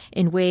there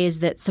in ways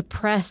that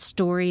suppress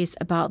stories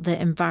about the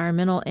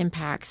environmental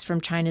impacts from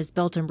China's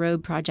Belt and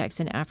Road projects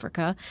in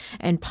Africa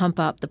and pump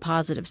up the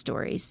positive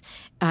stories.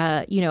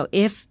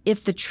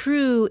 If the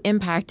true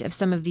impact of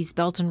some of these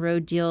Belt and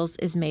Road deals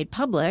is made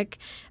public,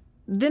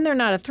 then they're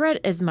not a threat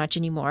as much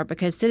anymore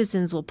because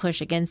citizens will push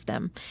against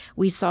them.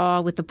 We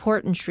saw with the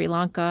port in Sri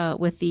Lanka,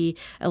 with the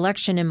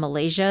election in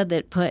Malaysia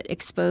that put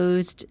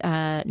exposed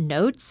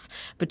notes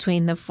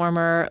between the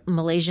former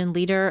Malaysian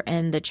leader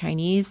and the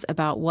Chinese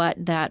about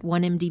what that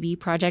 1MDB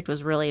project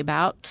was really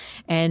about,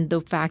 and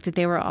the fact that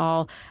they were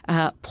all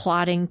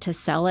plotting to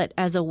sell it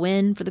as a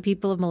win for the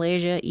people of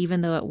Malaysia,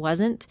 even though it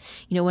wasn't.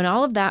 When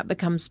all of that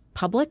becomes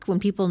public, when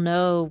people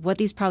know what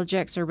these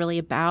projects are really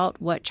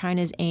about, what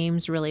China's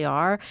aims really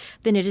are,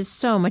 then it is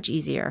so much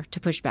easier to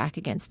push back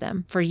against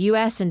them. For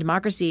U.S. and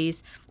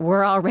democracies,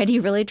 we're already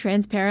really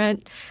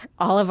transparent.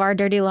 All of our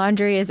dirty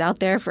laundry is out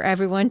there for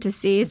everyone to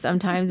see,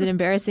 sometimes in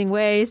embarrassing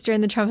ways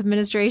during the Trump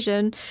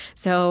administration.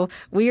 So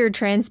we are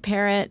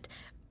transparent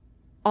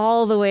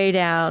all the way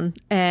down.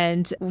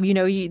 And,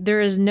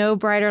 there is no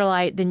brighter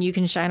light than you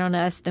can shine on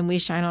us than we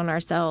shine on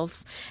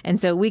ourselves. And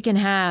so we can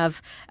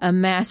have a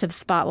massive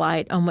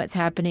spotlight on what's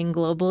happening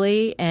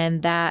globally.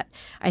 And that,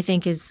 I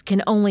think,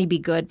 can only be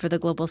good for the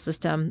global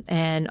system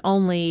and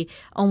only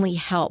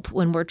help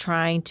when we're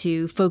trying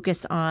to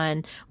focus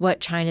on what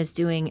China's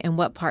doing and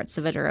what parts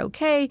of it are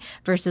okay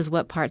versus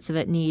what parts of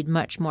it need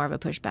much more of a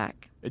pushback.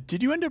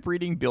 Did you end up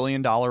reading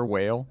Billion Dollar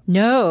Whale?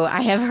 No,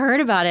 I have heard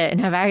about it and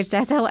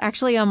that's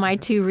actually on my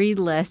to-read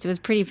list. It was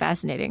pretty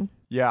fascinating.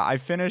 Yeah, I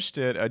finished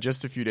it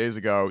just a few days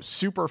ago.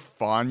 Super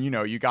fun.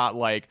 You got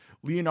like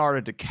Leonardo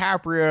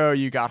DiCaprio,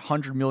 you got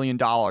 $100 million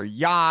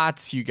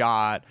yachts, you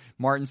got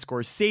Martin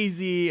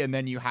Scorsese, and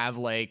then you have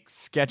like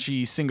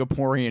sketchy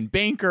Singaporean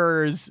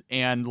bankers.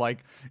 And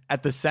like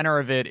at the center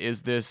of it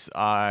is this,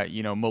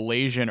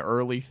 Malaysian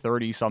early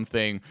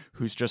 30-something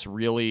who's just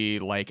really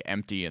like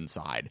empty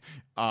inside.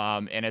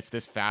 And it's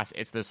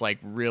this like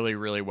really,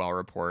 really well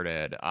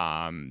reported,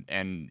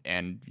 and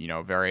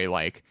very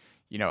like,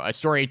 a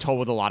story told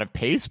with a lot of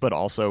pace, but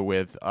also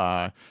with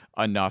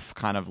enough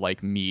kind of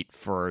like meat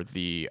for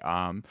the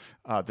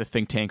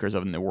think tankers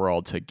in the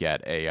world to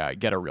get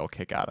a real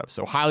kick out of.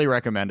 So highly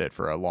recommend it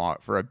for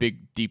a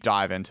big deep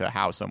dive into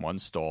how someone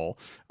stole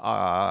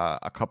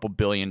a couple $1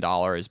 billion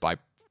by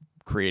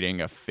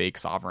creating a fake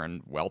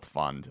sovereign wealth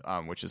fund,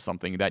 which is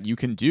something that you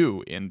can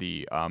do in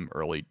the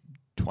early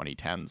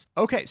 2010s.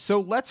 Okay,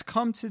 so let's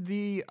come to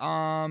the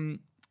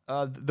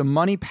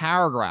money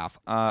paragraph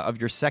of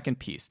your second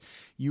piece.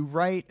 You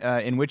write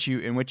in which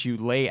you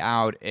lay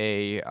out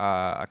a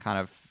kind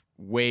of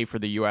way for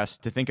the U.S.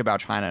 to think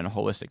about China in a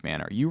holistic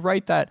manner. You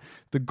write that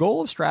the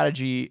goal of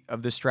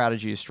this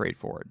strategy is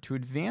straightforward: to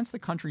advance the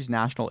country's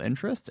national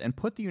interests and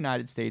put the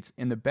United States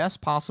in the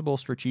best possible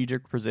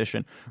strategic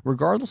position,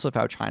 regardless of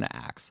how China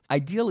acts.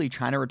 Ideally,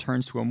 China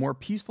returns to a more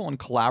peaceful and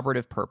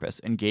collaborative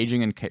purpose,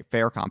 engaging in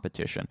fair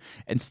competition,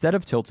 instead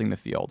of tilting the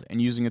field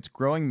and using its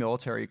growing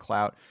military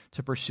clout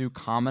to pursue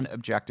common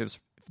objectives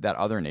that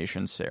other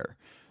nations share.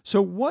 So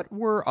what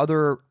were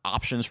other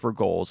options for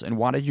goals, and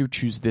why did you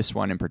choose this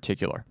one in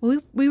particular?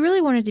 We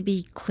really wanted to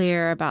be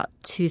clear about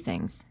two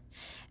things.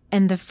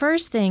 And the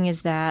first thing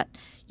is that,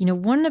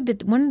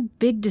 one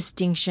big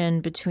distinction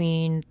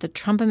between the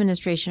Trump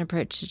administration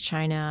approach to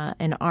China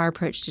and our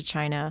approach to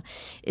China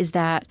is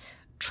that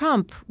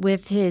Trump,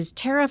 with his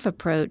tariff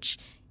approach,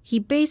 he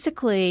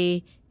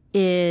basically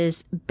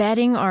is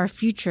betting our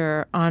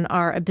future on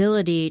our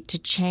ability to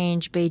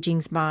change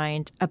Beijing's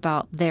mind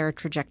about their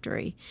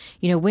trajectory.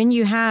 When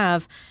you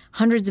have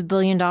hundreds of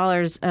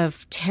 $billions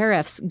of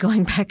tariffs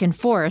going back and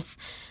forth,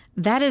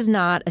 that is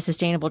not a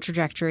sustainable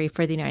trajectory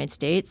for the United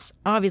States.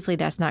 Obviously,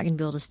 that's not going to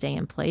be able to stay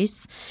in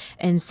place.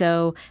 And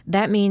so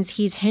that means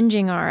he's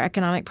hinging our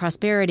economic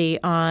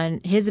prosperity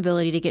on his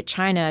ability to get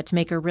China to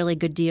make a really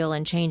good deal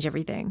and change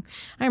everything.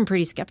 I'm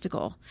pretty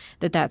skeptical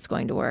that that's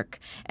going to work.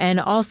 And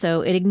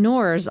also, it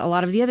ignores a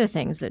lot of the other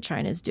things that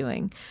China is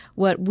doing.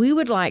 What we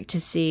would like to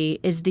see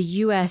is the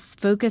U.S.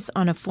 focus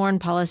on a foreign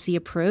policy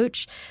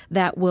approach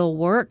that will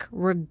work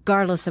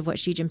regardless of what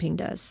Xi Jinping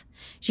does.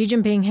 Xi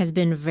Jinping has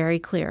been very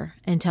clear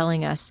in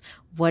telling us,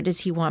 what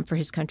does he want for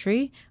his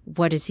country?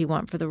 What does he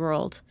want for the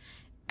world?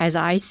 As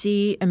I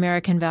see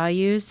American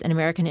values and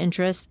American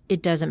interests,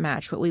 it doesn't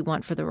match what we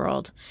want for the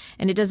world.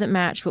 And it doesn't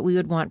match what we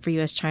would want for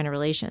U.S.-China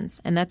relations.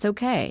 And that's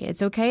okay.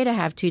 It's okay to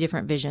have two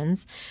different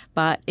visions.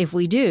 But if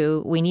we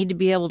do, we need to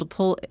be able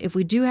to if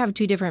we do have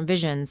two different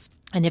visions,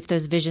 and if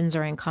those visions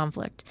are in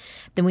conflict,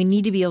 then we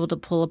need to be able to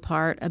pull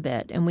apart a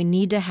bit. And we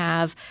need to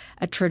have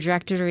a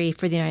trajectory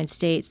for the United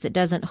States that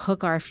doesn't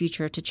hook our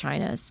future to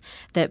China's,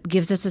 that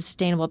gives us a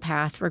sustainable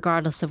path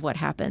regardless of what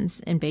happens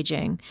in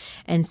Beijing.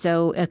 And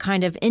so a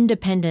kind of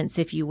independence,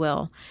 if you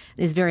will,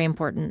 is very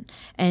important.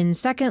 And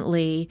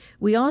secondly,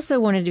 we also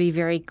wanted to be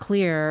very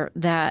clear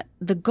that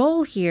the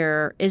goal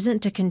here isn't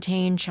to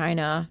contain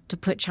China, to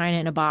put China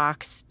in a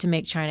box, to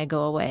make China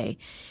go away.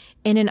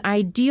 In an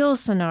ideal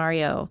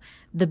scenario,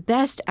 the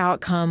best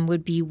outcome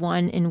would be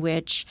one in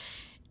which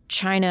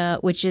China,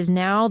 which is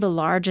now the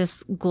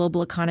largest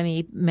global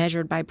economy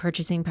measured by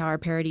purchasing power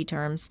parity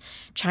terms,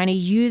 China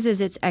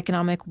uses its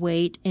economic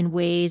weight in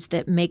ways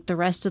that make the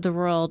rest of the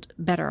world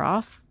better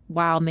off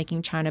while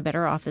making China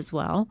better off as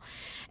well,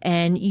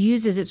 and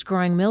uses its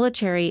growing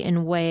military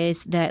in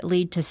ways that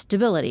lead to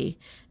stability,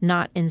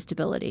 not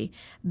instability.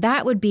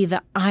 That would be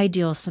the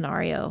ideal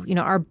scenario.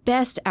 Our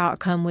best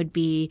outcome would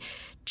be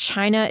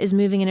China is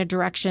moving in a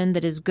direction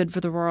that is good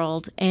for the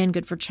world and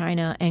good for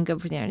China and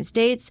good for the United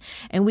States,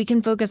 and we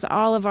can focus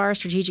all of our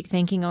strategic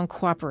thinking on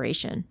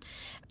cooperation.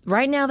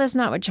 Right now, that's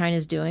not what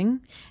China's doing,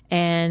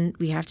 and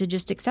we have to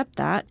just accept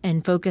that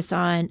and focus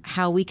on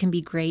how we can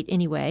be great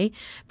anyway.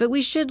 But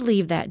we should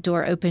leave that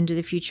door open to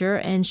the future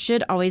and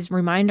should always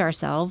remind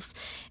ourselves,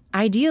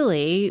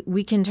 ideally,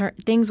 we can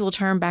things will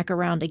turn back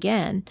around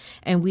again,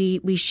 and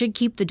we should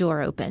keep the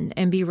door open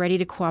and be ready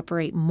to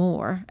cooperate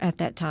more at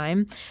that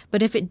time.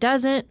 But if it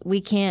doesn't,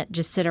 we can't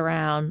just sit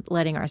around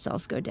letting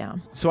ourselves go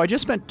down. So I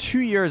just spent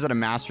 2 years at a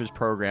master's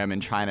program in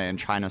China and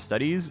China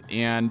studies,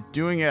 and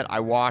doing it,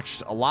 I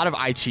watched a lot of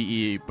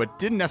ITE, but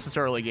didn't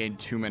necessarily gain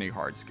too many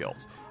hard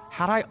skills.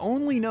 Had I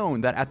only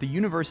known that at the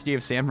University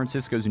of San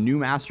Francisco's new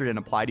masterate in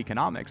applied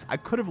economics, I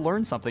could have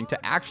learned something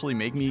to actually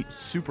make me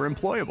super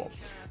employable.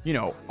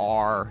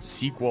 R,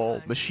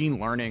 SQL, machine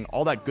learning,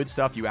 all that good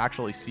stuff you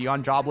actually see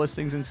on job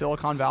listings in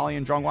Silicon Valley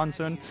and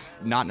Zhongguancun,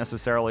 not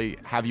necessarily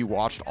have you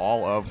watched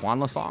all of Juan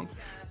Lesong.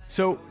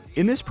 So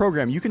in this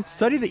program, you can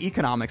study the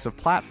economics of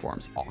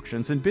platforms,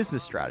 auctions, and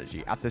business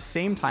strategy at the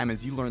same time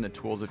as you learn the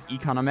tools of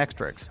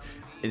econometrics,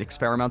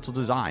 experimental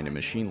design, and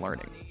machine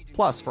learning.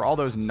 Plus, for all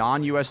those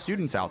non-US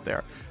students out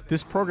there,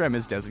 this program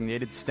is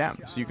designated STEM,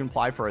 so you can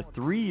apply for a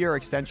 3-year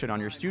extension on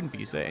your student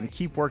visa and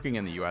keep working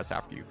in the US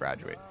after you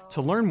graduate.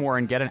 To learn more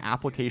and get an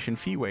application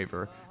fee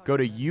waiver, go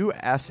to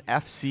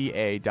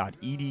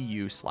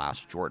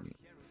usfca.edu/Jordan.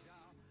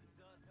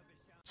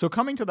 So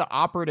coming to the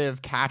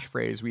operative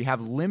catchphrase, we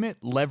have limit,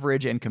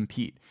 leverage, and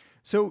compete.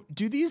 So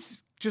do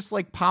these just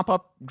pop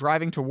up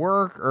driving to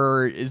work,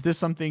 or is this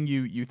something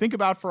you think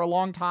about for a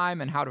long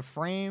time and how to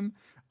frame?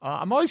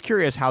 I'm always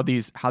curious how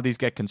these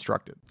get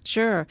constructed.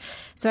 Sure.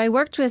 So I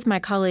worked with my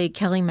colleague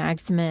Kelly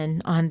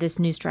Magsamen on this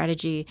new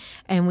strategy,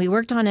 and we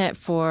worked on it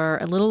for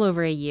a little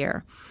over a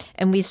year.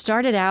 And we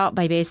started out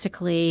by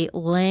basically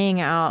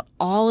laying out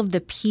all of the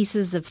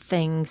pieces of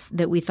things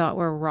that we thought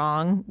were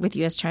wrong with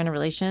U.S.-China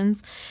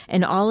relations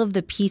and all of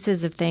the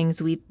pieces of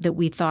things that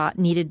we thought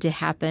needed to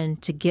happen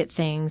to get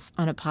things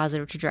on a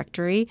positive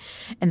trajectory.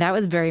 And that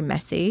was very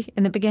messy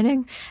in the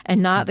beginning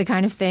and not the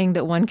kind of thing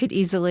that one could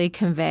easily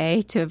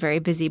convey to a very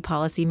busy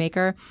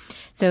policymaker.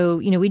 So,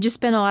 we just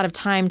spent a lot of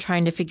time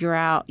trying to figure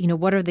out,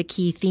 what are the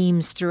key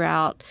themes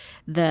throughout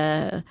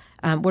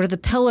what are the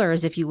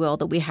pillars, if you will,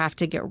 that we have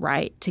to get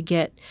right to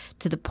get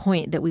to the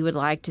point that we would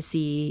like to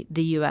see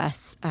the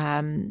U.S.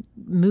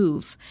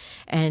 Move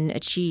and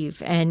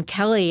achieve. And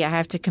Kelly, I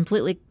have to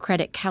completely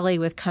credit Kelly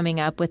with coming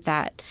up with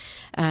that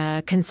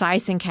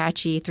concise and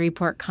catchy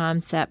 3-port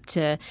concept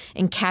to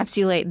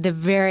encapsulate the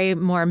very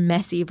more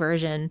messy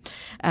version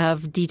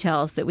of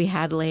details that we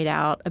had laid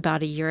out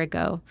about a year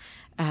ago.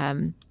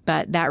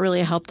 But that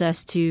really helped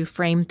us to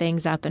frame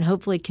things up and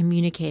hopefully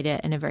communicate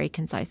it in a very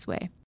concise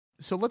way.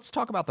 So let's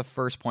talk about the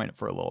first point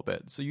for a little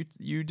bit. So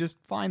you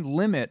define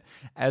limit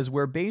as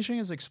where Beijing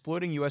is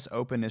exploiting U.S.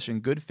 openness in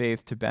good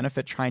faith to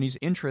benefit Chinese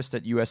interests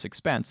at U.S.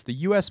 expense. The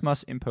U.S.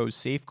 must impose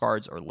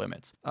safeguards or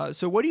limits.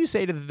 So what do you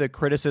say to the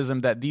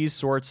criticism that these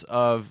sorts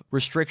of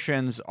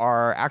restrictions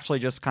are actually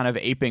just kind of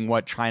aping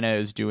what China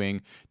is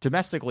doing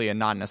domestically and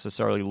not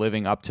necessarily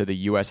living up to the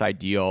U.S.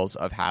 ideals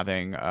of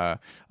having a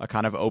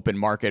kind of open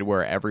market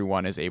where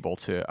everyone is able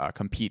to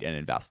compete and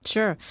invest?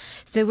 Sure.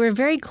 So we're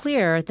very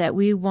clear that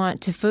we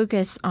want to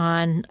focus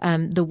on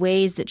the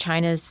ways that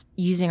China's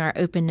using our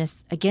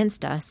openness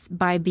against us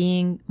by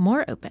being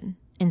more open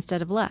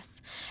instead of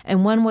less.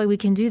 And one way we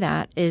can do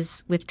that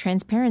is with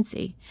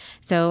transparency.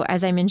 So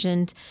as I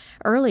mentioned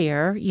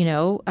earlier,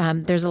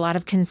 there's a lot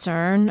of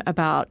concern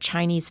about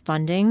Chinese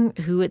funding,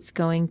 who it's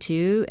going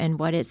to, and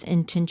what its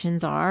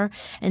intentions are.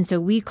 And so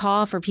we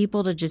call for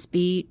people to just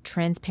be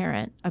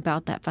transparent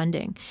about that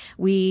funding.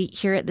 We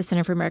here at the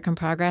Center for American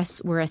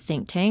Progress, we're a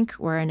think tank.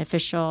 We're an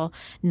official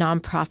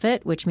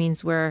nonprofit, which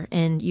means we're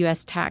in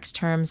U.S. tax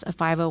terms a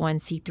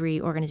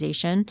 501c3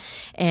 organization.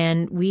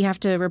 And we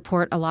have to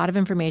report a lot of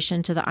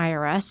information to the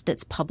IRS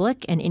that's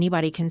public and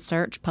anybody can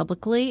search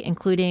publicly,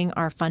 including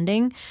our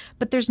funding.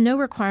 But there's no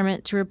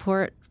requirement to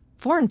report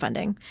foreign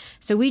funding.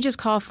 So we just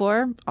call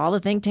for all the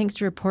think tanks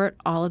to report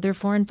all of their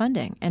foreign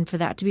funding and for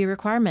that to be a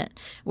requirement.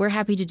 We're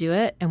happy to do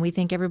it, and we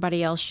think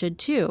everybody else should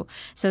too.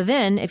 So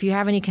then if you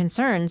have any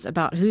concerns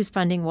about who's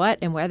funding what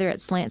and whether it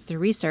slants through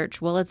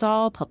research, well, it's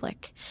all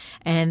public.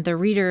 And the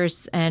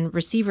readers and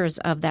receivers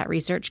of that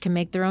research can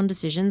make their own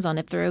decisions on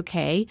if they're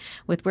okay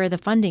with where the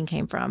funding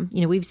came from.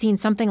 We've seen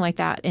something like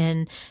that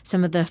in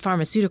some of the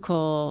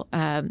pharmaceutical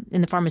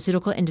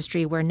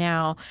industry where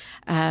now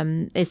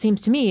it seems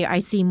to me I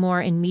see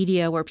more in media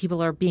where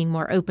people are being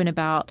more open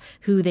about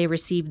who they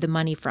received the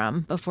money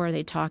from before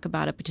they talk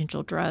about a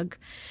potential drug.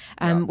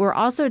 We're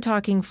also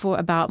talking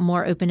about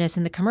more openness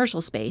in the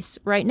commercial space.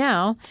 Right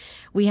now,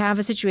 we have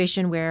a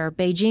situation where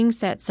Beijing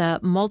sets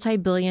up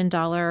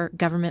multi-billion-dollar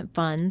government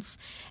funds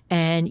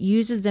and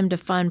uses them to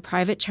fund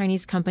private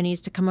Chinese companies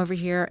to come over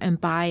here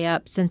and buy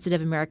up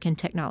sensitive American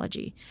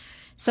technology.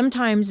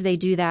 Sometimes they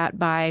do that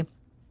by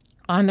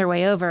on their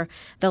way over,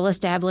 they'll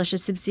establish a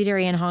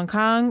subsidiary in Hong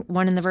Kong,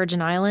 one in the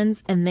Virgin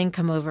Islands, and then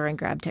come over and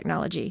grab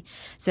technology.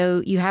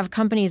 So you have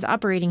companies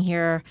operating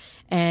here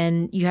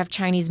and you have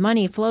Chinese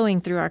money flowing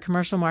through our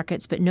commercial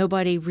markets, but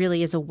nobody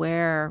really is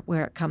aware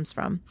where it comes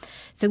from.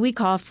 So we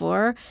call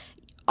for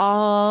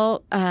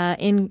all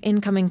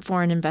incoming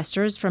foreign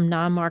investors from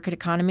non-market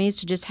economies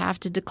to just have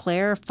to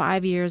declare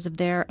 5 years of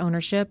their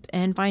ownership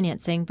and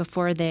financing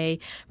before they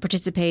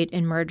participate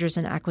in mergers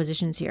and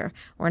acquisitions here.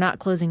 We're not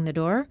closing the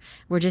door.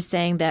 We're just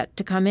saying that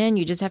to come in,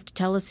 you just have to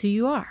tell us who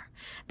you are.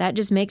 That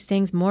just makes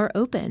things more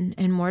open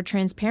and more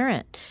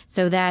transparent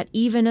so that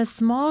even a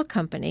small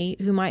company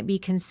who might be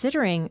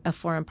considering a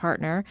foreign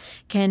partner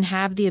can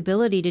have the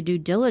ability to do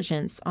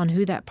diligence on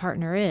who that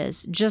partner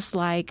is, just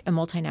like a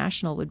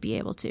multinational would be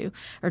able to,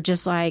 or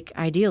just like,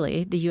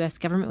 ideally, the U.S.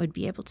 government would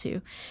be able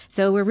to.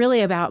 So we're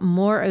really about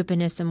more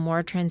openness and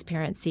more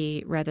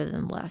transparency rather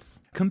than less.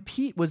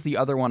 Compete was the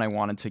other one I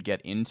wanted to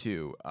get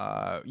into.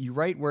 You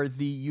write where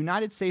the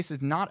United States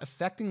is not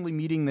effectively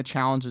meeting the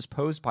challenges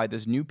posed by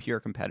this new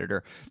peer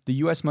competitor. The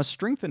U.S. must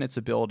strengthen its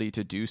ability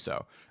to do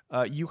so.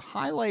 You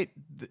highlight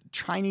the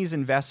Chinese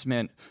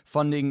investment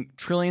funding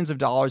trillions of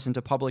dollars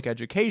into public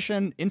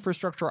education,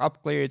 infrastructure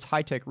upgrades,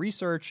 high-tech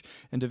research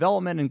and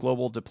development, and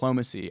global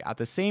diplomacy. At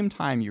the same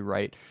time, you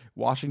write,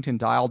 Washington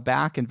dialed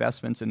back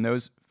investments in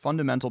those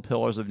fundamental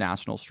pillars of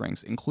national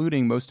strengths,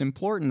 including, most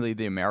importantly,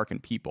 the American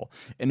people,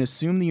 and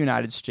assumed the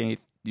United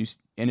States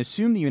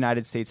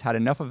had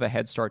enough of a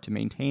head start to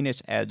maintain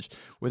its edge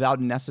without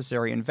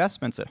necessary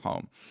investments at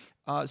home.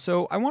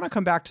 So I want to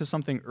come back to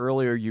something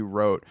earlier you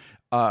wrote.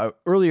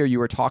 Earlier you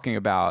were talking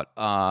about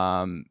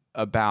the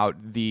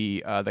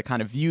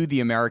kind of view the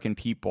American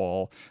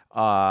people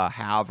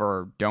have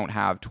or don't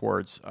have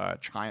towards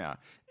China.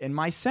 And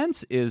my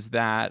sense is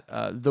that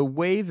the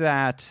way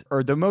that,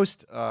 or the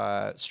most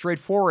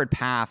straightforward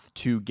path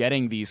to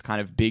getting these kind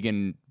of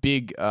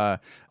big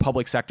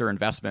public sector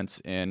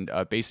investments in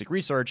basic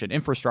research and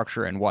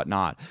infrastructure and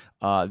whatnot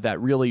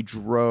that really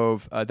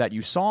drove, that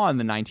you saw in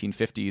the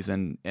 1950s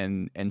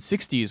and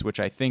 60s, which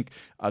I think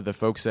the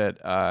folks at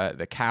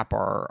the CAP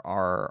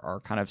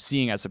are kind of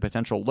seeing as a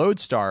potential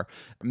lodestar,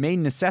 may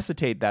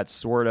necessitate that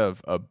sort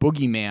of a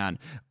boogeyman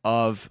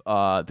of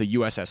the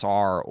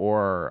USSR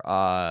or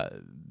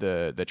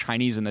the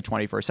Chinese in the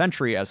 21st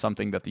century as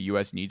something that the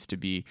U.S. needs to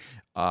be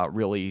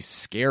really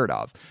scared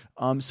of.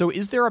 So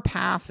is there a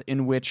path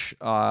in which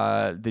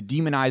the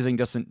demonizing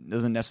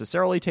doesn't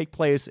necessarily take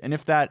place? And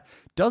if that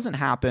doesn't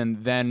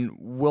happen, then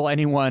will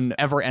anyone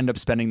ever end up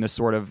spending this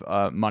sort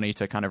of money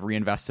to kind of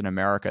reinvest in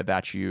America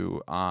that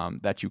you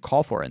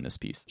call for in this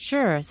piece?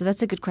 Sure. So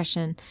that's a good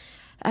question.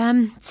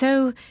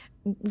 So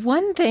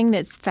one thing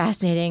that's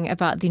fascinating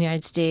about the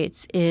United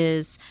States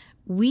is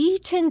we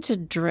tend to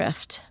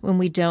drift when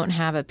we don't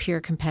have a peer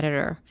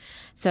competitor.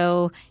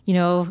 So,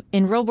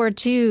 in World War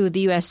II,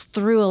 the U.S.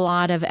 threw a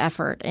lot of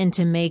effort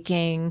into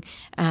making,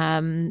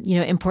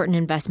 important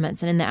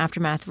investments. And in the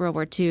aftermath of World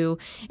War II,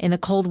 in the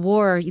Cold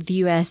War, the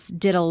U.S.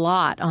 did a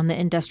lot on the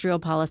industrial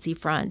policy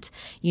front,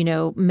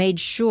 made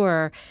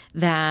sure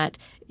that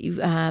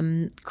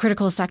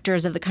critical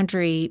sectors of the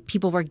country,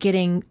 people were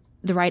getting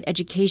the right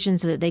education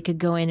so that they could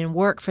go in and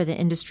work for the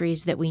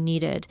industries that we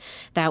needed,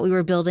 that we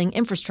were building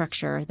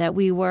infrastructure, that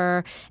we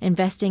were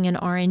investing in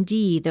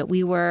R&D, that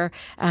we were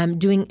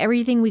doing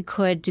everything we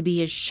could to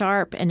be as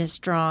sharp and as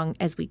strong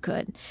as we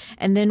could.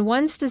 And then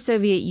once the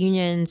Soviet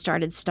Union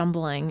started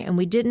stumbling and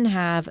we didn't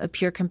have a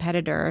pure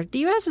competitor, the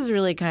U.S. has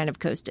really kind of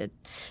coasted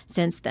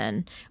since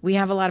then. We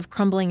have a lot of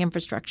crumbling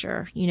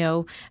infrastructure.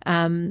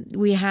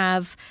 We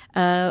have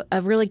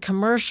a really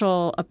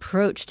commercial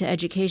approach to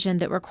education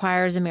that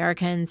requires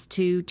Americans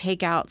to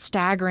take out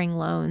staggering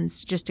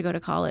loans just to go to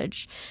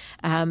college.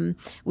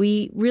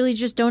 We really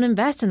just don't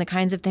invest in the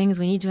kinds of things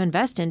we need to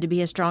invest in to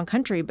be a strong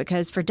country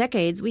because for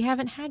decades we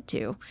haven't had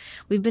to.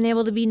 We've been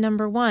able to be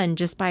number one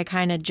just by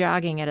kind of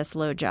jogging at a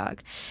slow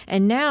jog.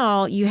 And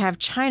now you have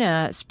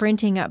China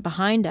sprinting up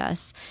behind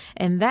us,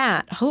 and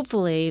that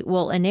hopefully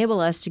will enable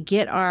us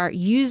to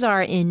use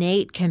our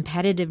innate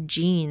competitive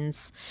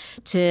genes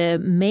to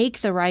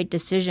make the right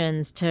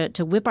decisions,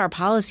 to whip our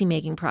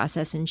policymaking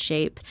process in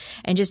shape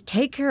and just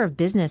take care of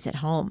business at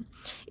home.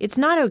 It's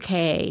not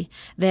okay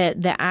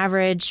that the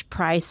average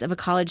price of a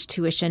college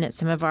tuition at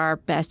some of our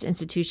best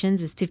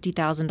institutions is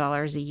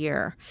 $50,000 a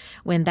year,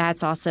 when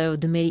that's also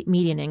the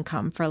median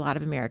income for a lot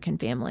of American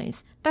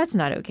families. That's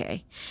not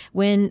okay.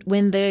 When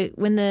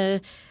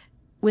the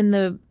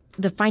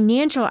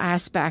financial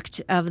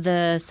aspect of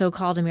the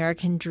so-called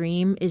American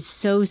dream is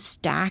so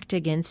stacked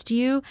against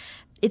you,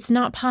 it's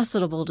not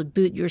possible to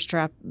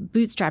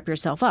bootstrap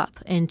yourself up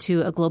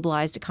into a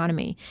globalized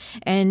economy.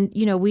 And,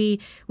 we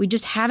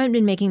just haven't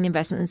been making the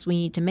investments we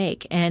need to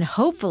make. And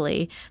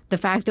hopefully the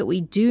fact that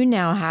we do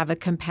now have a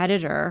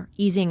competitor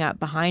easing up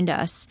behind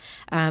us,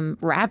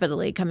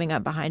 rapidly coming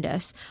up behind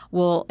us,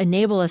 will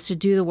enable us to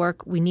do the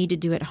work we need to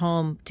do at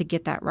home to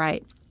get that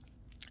right.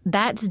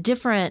 That's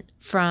different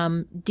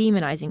from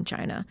demonizing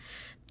China.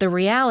 The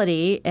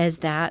reality is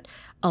that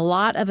a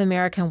lot of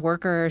American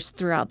workers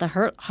throughout the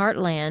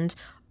heartland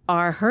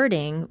are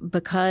hurting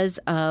because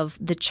of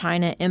the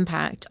China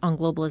impact on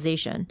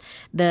globalization.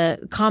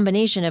 The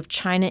combination of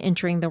China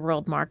entering the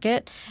world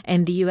market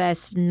and the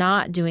U.S.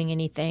 not doing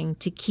anything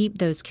to keep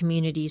those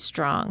communities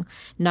strong,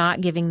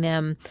 not giving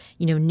them,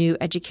 new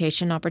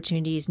education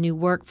opportunities, new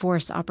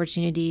workforce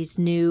opportunities,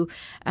 new,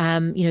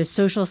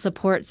 social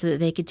support so that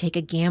they could take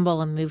a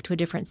gamble and move to a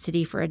different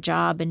city for a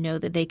job and know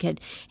that they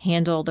could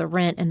handle the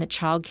rent and the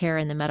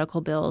childcare and the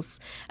medical bills,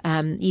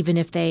 even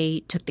if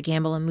they took the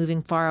gamble of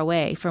moving far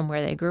away from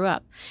where they grew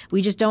up.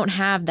 We just don't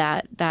have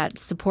that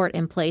support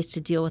in place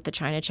to deal with the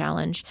China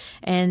challenge.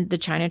 And the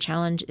China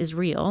challenge is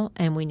real,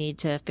 and we need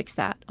to fix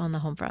that on the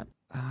home front.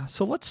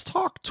 So let's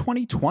talk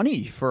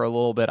 2020 for a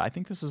little bit. I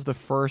think this is the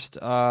first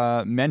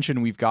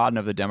mention we've gotten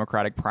of the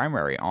Democratic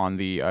primary on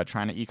the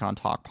China Econ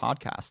Talk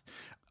podcast.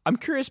 I'm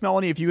curious,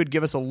 Melanie, if you could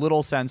give us a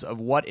little sense of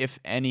what, if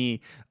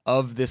any,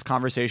 of this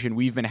conversation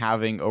we've been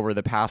having over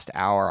the past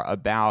hour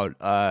about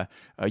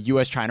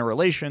U.S.-China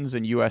relations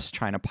and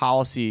U.S.-China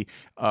policy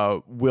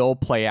will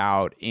play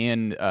out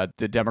in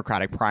the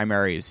Democratic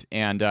primaries,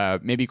 and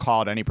maybe call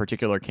out any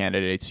particular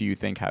candidates you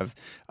think have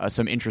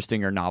some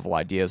interesting or novel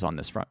ideas on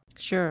this front.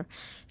 Sure.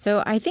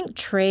 So I think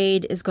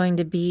trade is going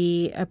to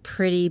be a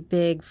pretty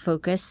big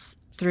focus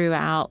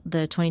throughout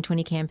the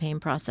 2020 campaign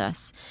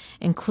process,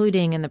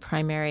 including in the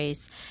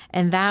primaries.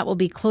 And that will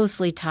be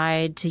closely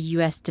tied to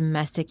U.S.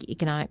 domestic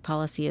economic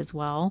policy as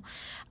well.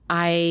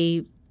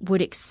 I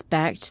would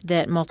expect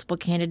that multiple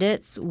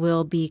candidates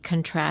will be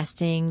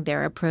contrasting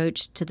their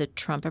approach to the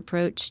Trump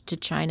approach to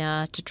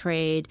China, to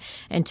trade,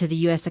 and to the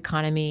U.S.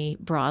 economy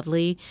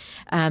broadly.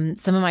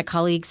 Some of my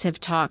colleagues have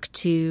talked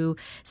to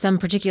some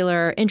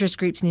particular interest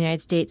groups in the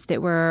United States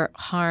that were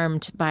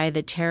harmed by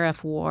the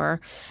tariff war.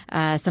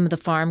 Some of the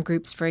farm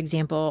groups, for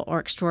example, are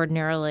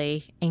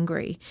extraordinarily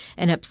angry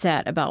and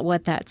upset about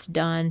what that's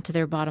done to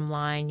their bottom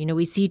line.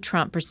 We see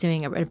Trump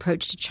pursuing an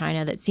approach to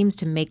China that seems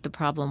to make the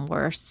problem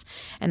worse,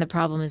 and the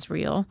problem is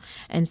real.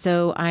 And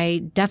so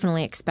I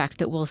definitely expect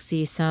that we'll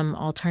see some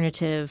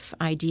alternative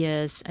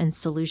ideas and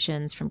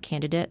solutions from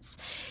candidates.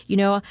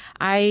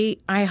 I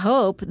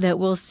hope that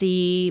we'll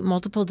see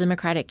multiple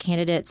Democratic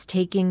candidates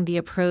taking the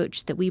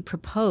approach that we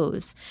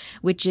propose,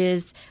 which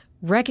is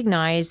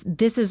recognize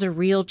this is a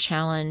real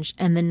challenge,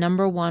 and the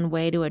number one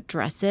way to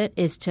address it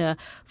is to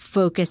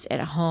focus at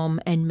home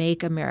and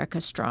make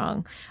America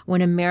strong.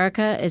 When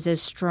America is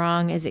as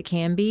strong as it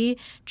can be,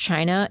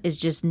 China is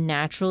just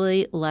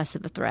naturally less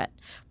of a threat.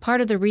 Part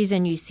of the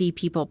reason you see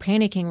people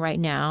panicking right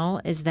now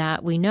is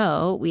that we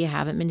know we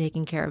haven't been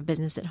taking care of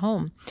business at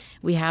home.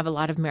 We have a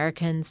lot of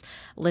Americans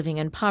living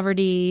in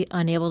poverty,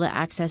 unable to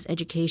access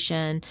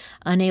education,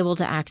 unable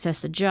to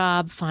access a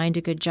job, find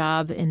a good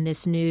job in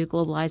this new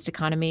globalized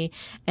economy.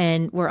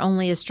 and we're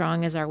only as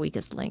strong as our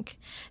weakest link.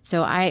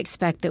 So I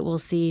expect that we'll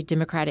see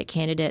Democratic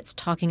candidates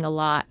talking a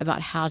lot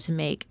about how to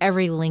make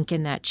every link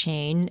in that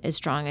chain as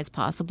strong as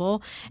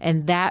possible,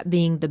 and that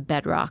being the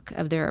bedrock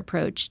of their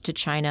approach to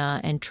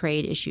China and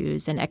trade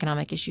issues and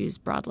economic issues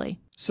broadly.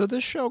 So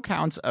this show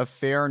counts a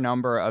fair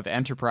number of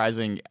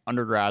enterprising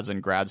undergrads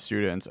and grad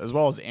students, as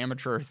well as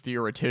amateur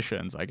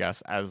theoreticians, I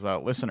guess, as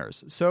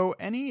listeners. So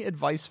any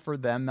advice for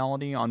them,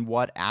 Melanie, on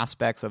what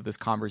aspects of this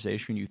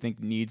conversation you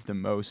think needs the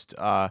most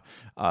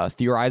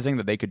theorizing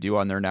that they could do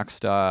on their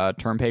next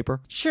term paper?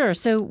 Sure.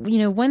 So,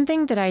 one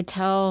thing that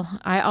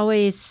I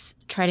always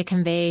try to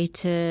convey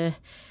to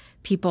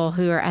people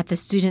who are at the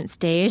student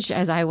stage,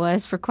 as I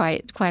was for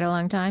quite a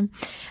long time,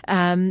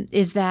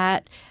 is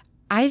that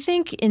I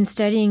think in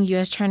studying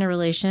U.S.-China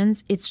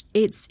relations, it's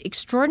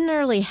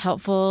extraordinarily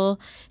helpful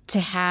to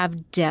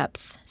have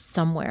depth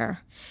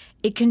somewhere.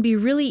 It can be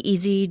really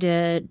easy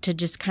to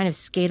just kind of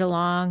skate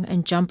along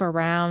and jump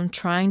around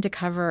trying to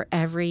cover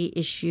every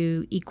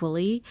issue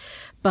equally.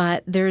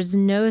 But there's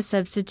no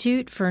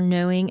substitute for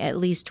knowing at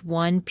least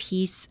one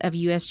piece of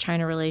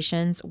U.S.-China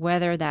relations,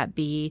 whether that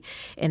be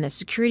in the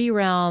security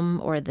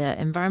realm or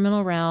the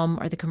environmental realm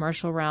or the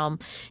commercial realm,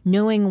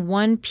 knowing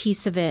one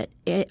piece of it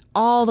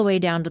all the way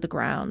down to the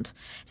ground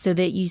so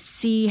that you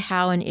see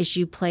how an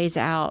issue plays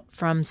out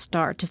from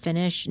start to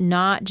finish,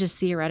 not just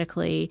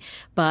theoretically,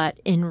 but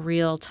in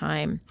real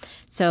time.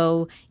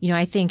 So,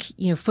 I think,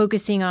 you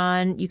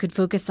could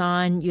focus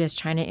on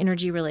U.S.-China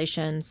energy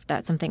relations.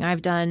 That's something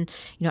I've done.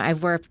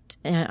 I've worked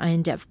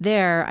in depth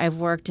there. I've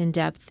worked in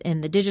depth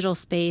in the digital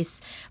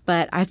space.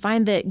 But I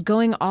find that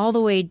going all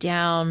the way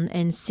down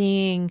and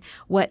seeing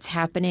what's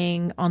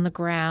happening on the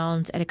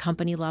ground at a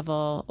company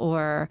level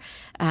or,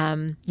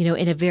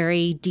 in a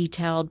very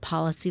detailed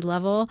policy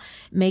level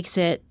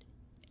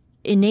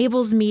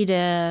enables me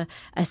to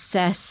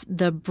assess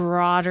the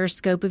broader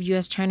scope of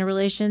U.S.-China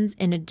relations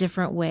in a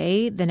different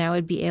way than I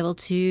would be able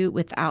to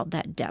without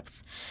that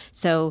depth.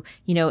 So,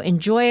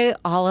 enjoy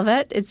all of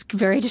it. It's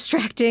very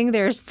distracting.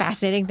 There's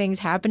fascinating things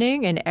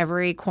happening in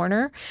every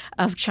corner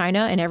of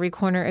China and every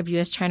corner of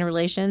U.S.-China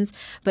relations.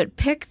 But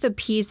pick the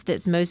piece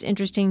that's most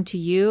interesting to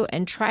you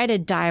and try to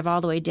dive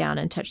all the way down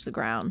and touch the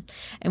ground.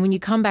 And when you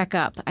come back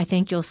up, I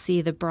think you'll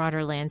see the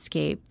broader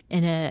landscape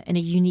in a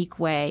unique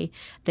way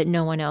that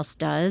no one else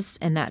does.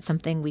 And that's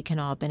something we can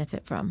all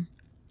benefit from.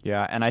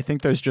 Yeah, and I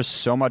think there's just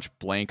so much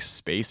blank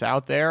space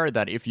out there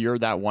that if you're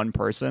that one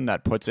person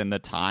that puts in the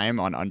time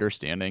on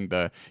understanding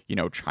the,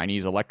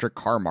 Chinese electric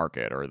car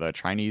market or the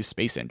Chinese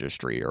space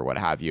industry or what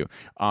have you,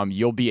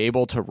 you'll be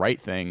able to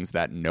write things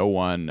that no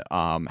one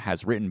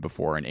has written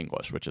before in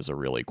English, which is a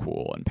really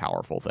cool and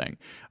powerful thing.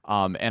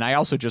 And I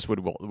also just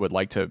would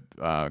like to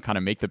kind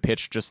of make the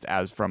pitch just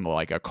as from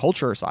like a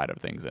culture side of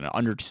things and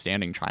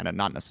understanding China,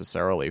 not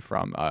necessarily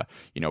from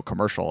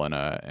commercial and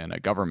a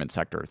government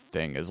sector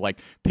thing, is like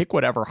pick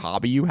whatever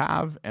hobby you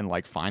have and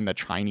like find the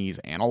Chinese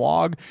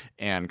analog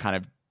and kind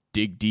of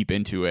dig deep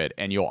into it,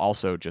 and you'll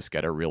also just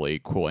get a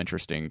really cool,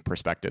 interesting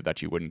perspective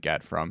that you wouldn't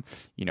get from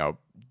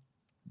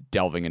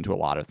delving into a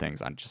lot of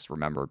things. I just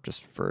remember,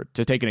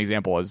 to take an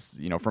example, as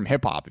from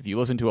hip hop, if you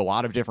listen to a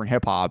lot of different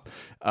hip hop,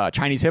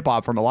 Chinese hip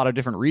hop from a lot of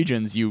different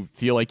regions, you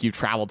feel like you've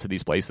traveled to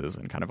these places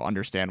and kind of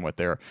understand what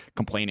they're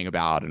complaining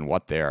about and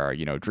what their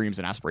dreams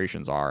and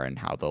aspirations are, and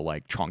how the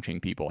like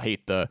Chongqing people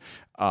hate the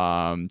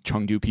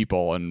Chengdu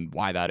people and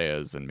why that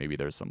is, and maybe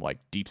there's some like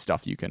deep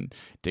stuff you can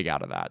dig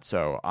out of that.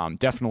 So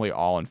definitely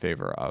all in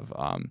favor of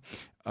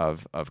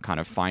kind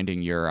of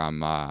finding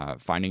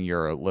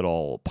your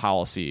little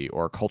policy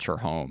or culture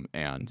home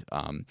and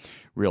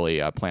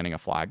really planting a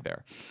flag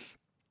there.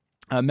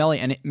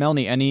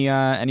 Melanie,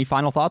 any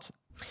final thoughts?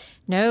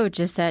 No,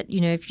 just that,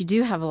 if you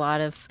do have a lot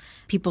of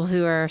people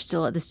who are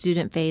still at the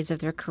student phase of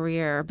their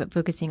career but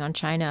focusing on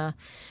China,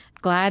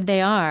 glad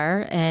they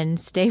are, and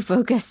stay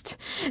focused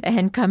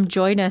and come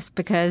join us,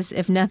 because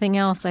if nothing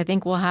else, I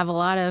think we'll have a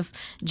lot of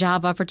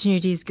job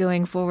opportunities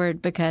going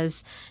forward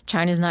because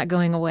China's not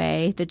going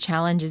away. The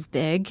challenge is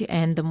big,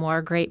 and the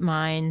more great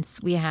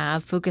minds we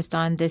have focused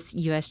on this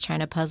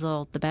U.S.-China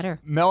puzzle, the better.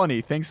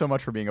 Melanie, thanks so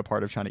much for being a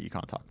part of China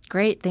Econ Talk.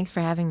 Great. Thanks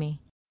for having me.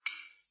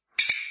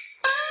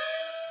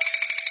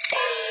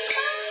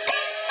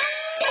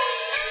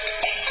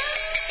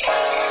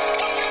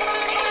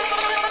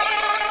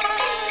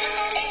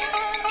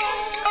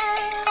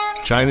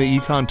 China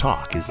Econ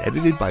Talk is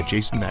edited by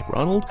Jason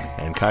McRonald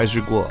and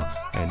Kaiser Guo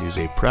and is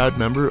a proud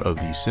member of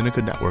the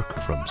Sinica Network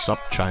from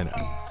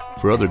SupChina.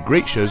 For other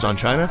great shows on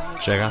China,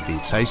 check out the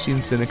Caixin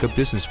Sinica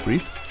Business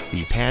Brief,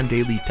 the Pan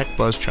Daily Tech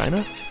Buzz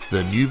China,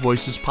 the New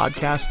Voices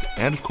Podcast,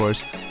 and of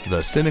course, the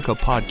Sinica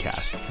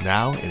Podcast,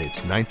 now in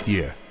its 9th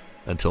year.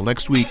 Until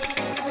next week.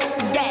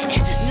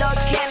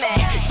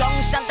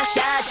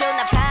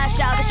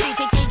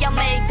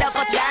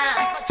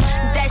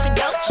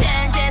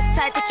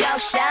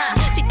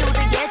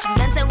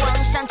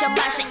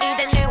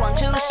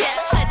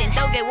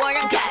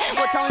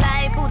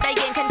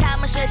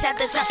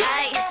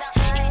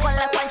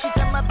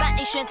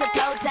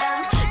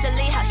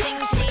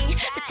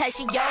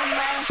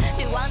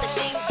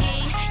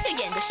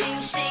 眼的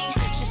星星，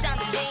时尚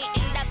的基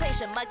因搭配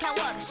什么看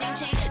我的心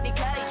情。你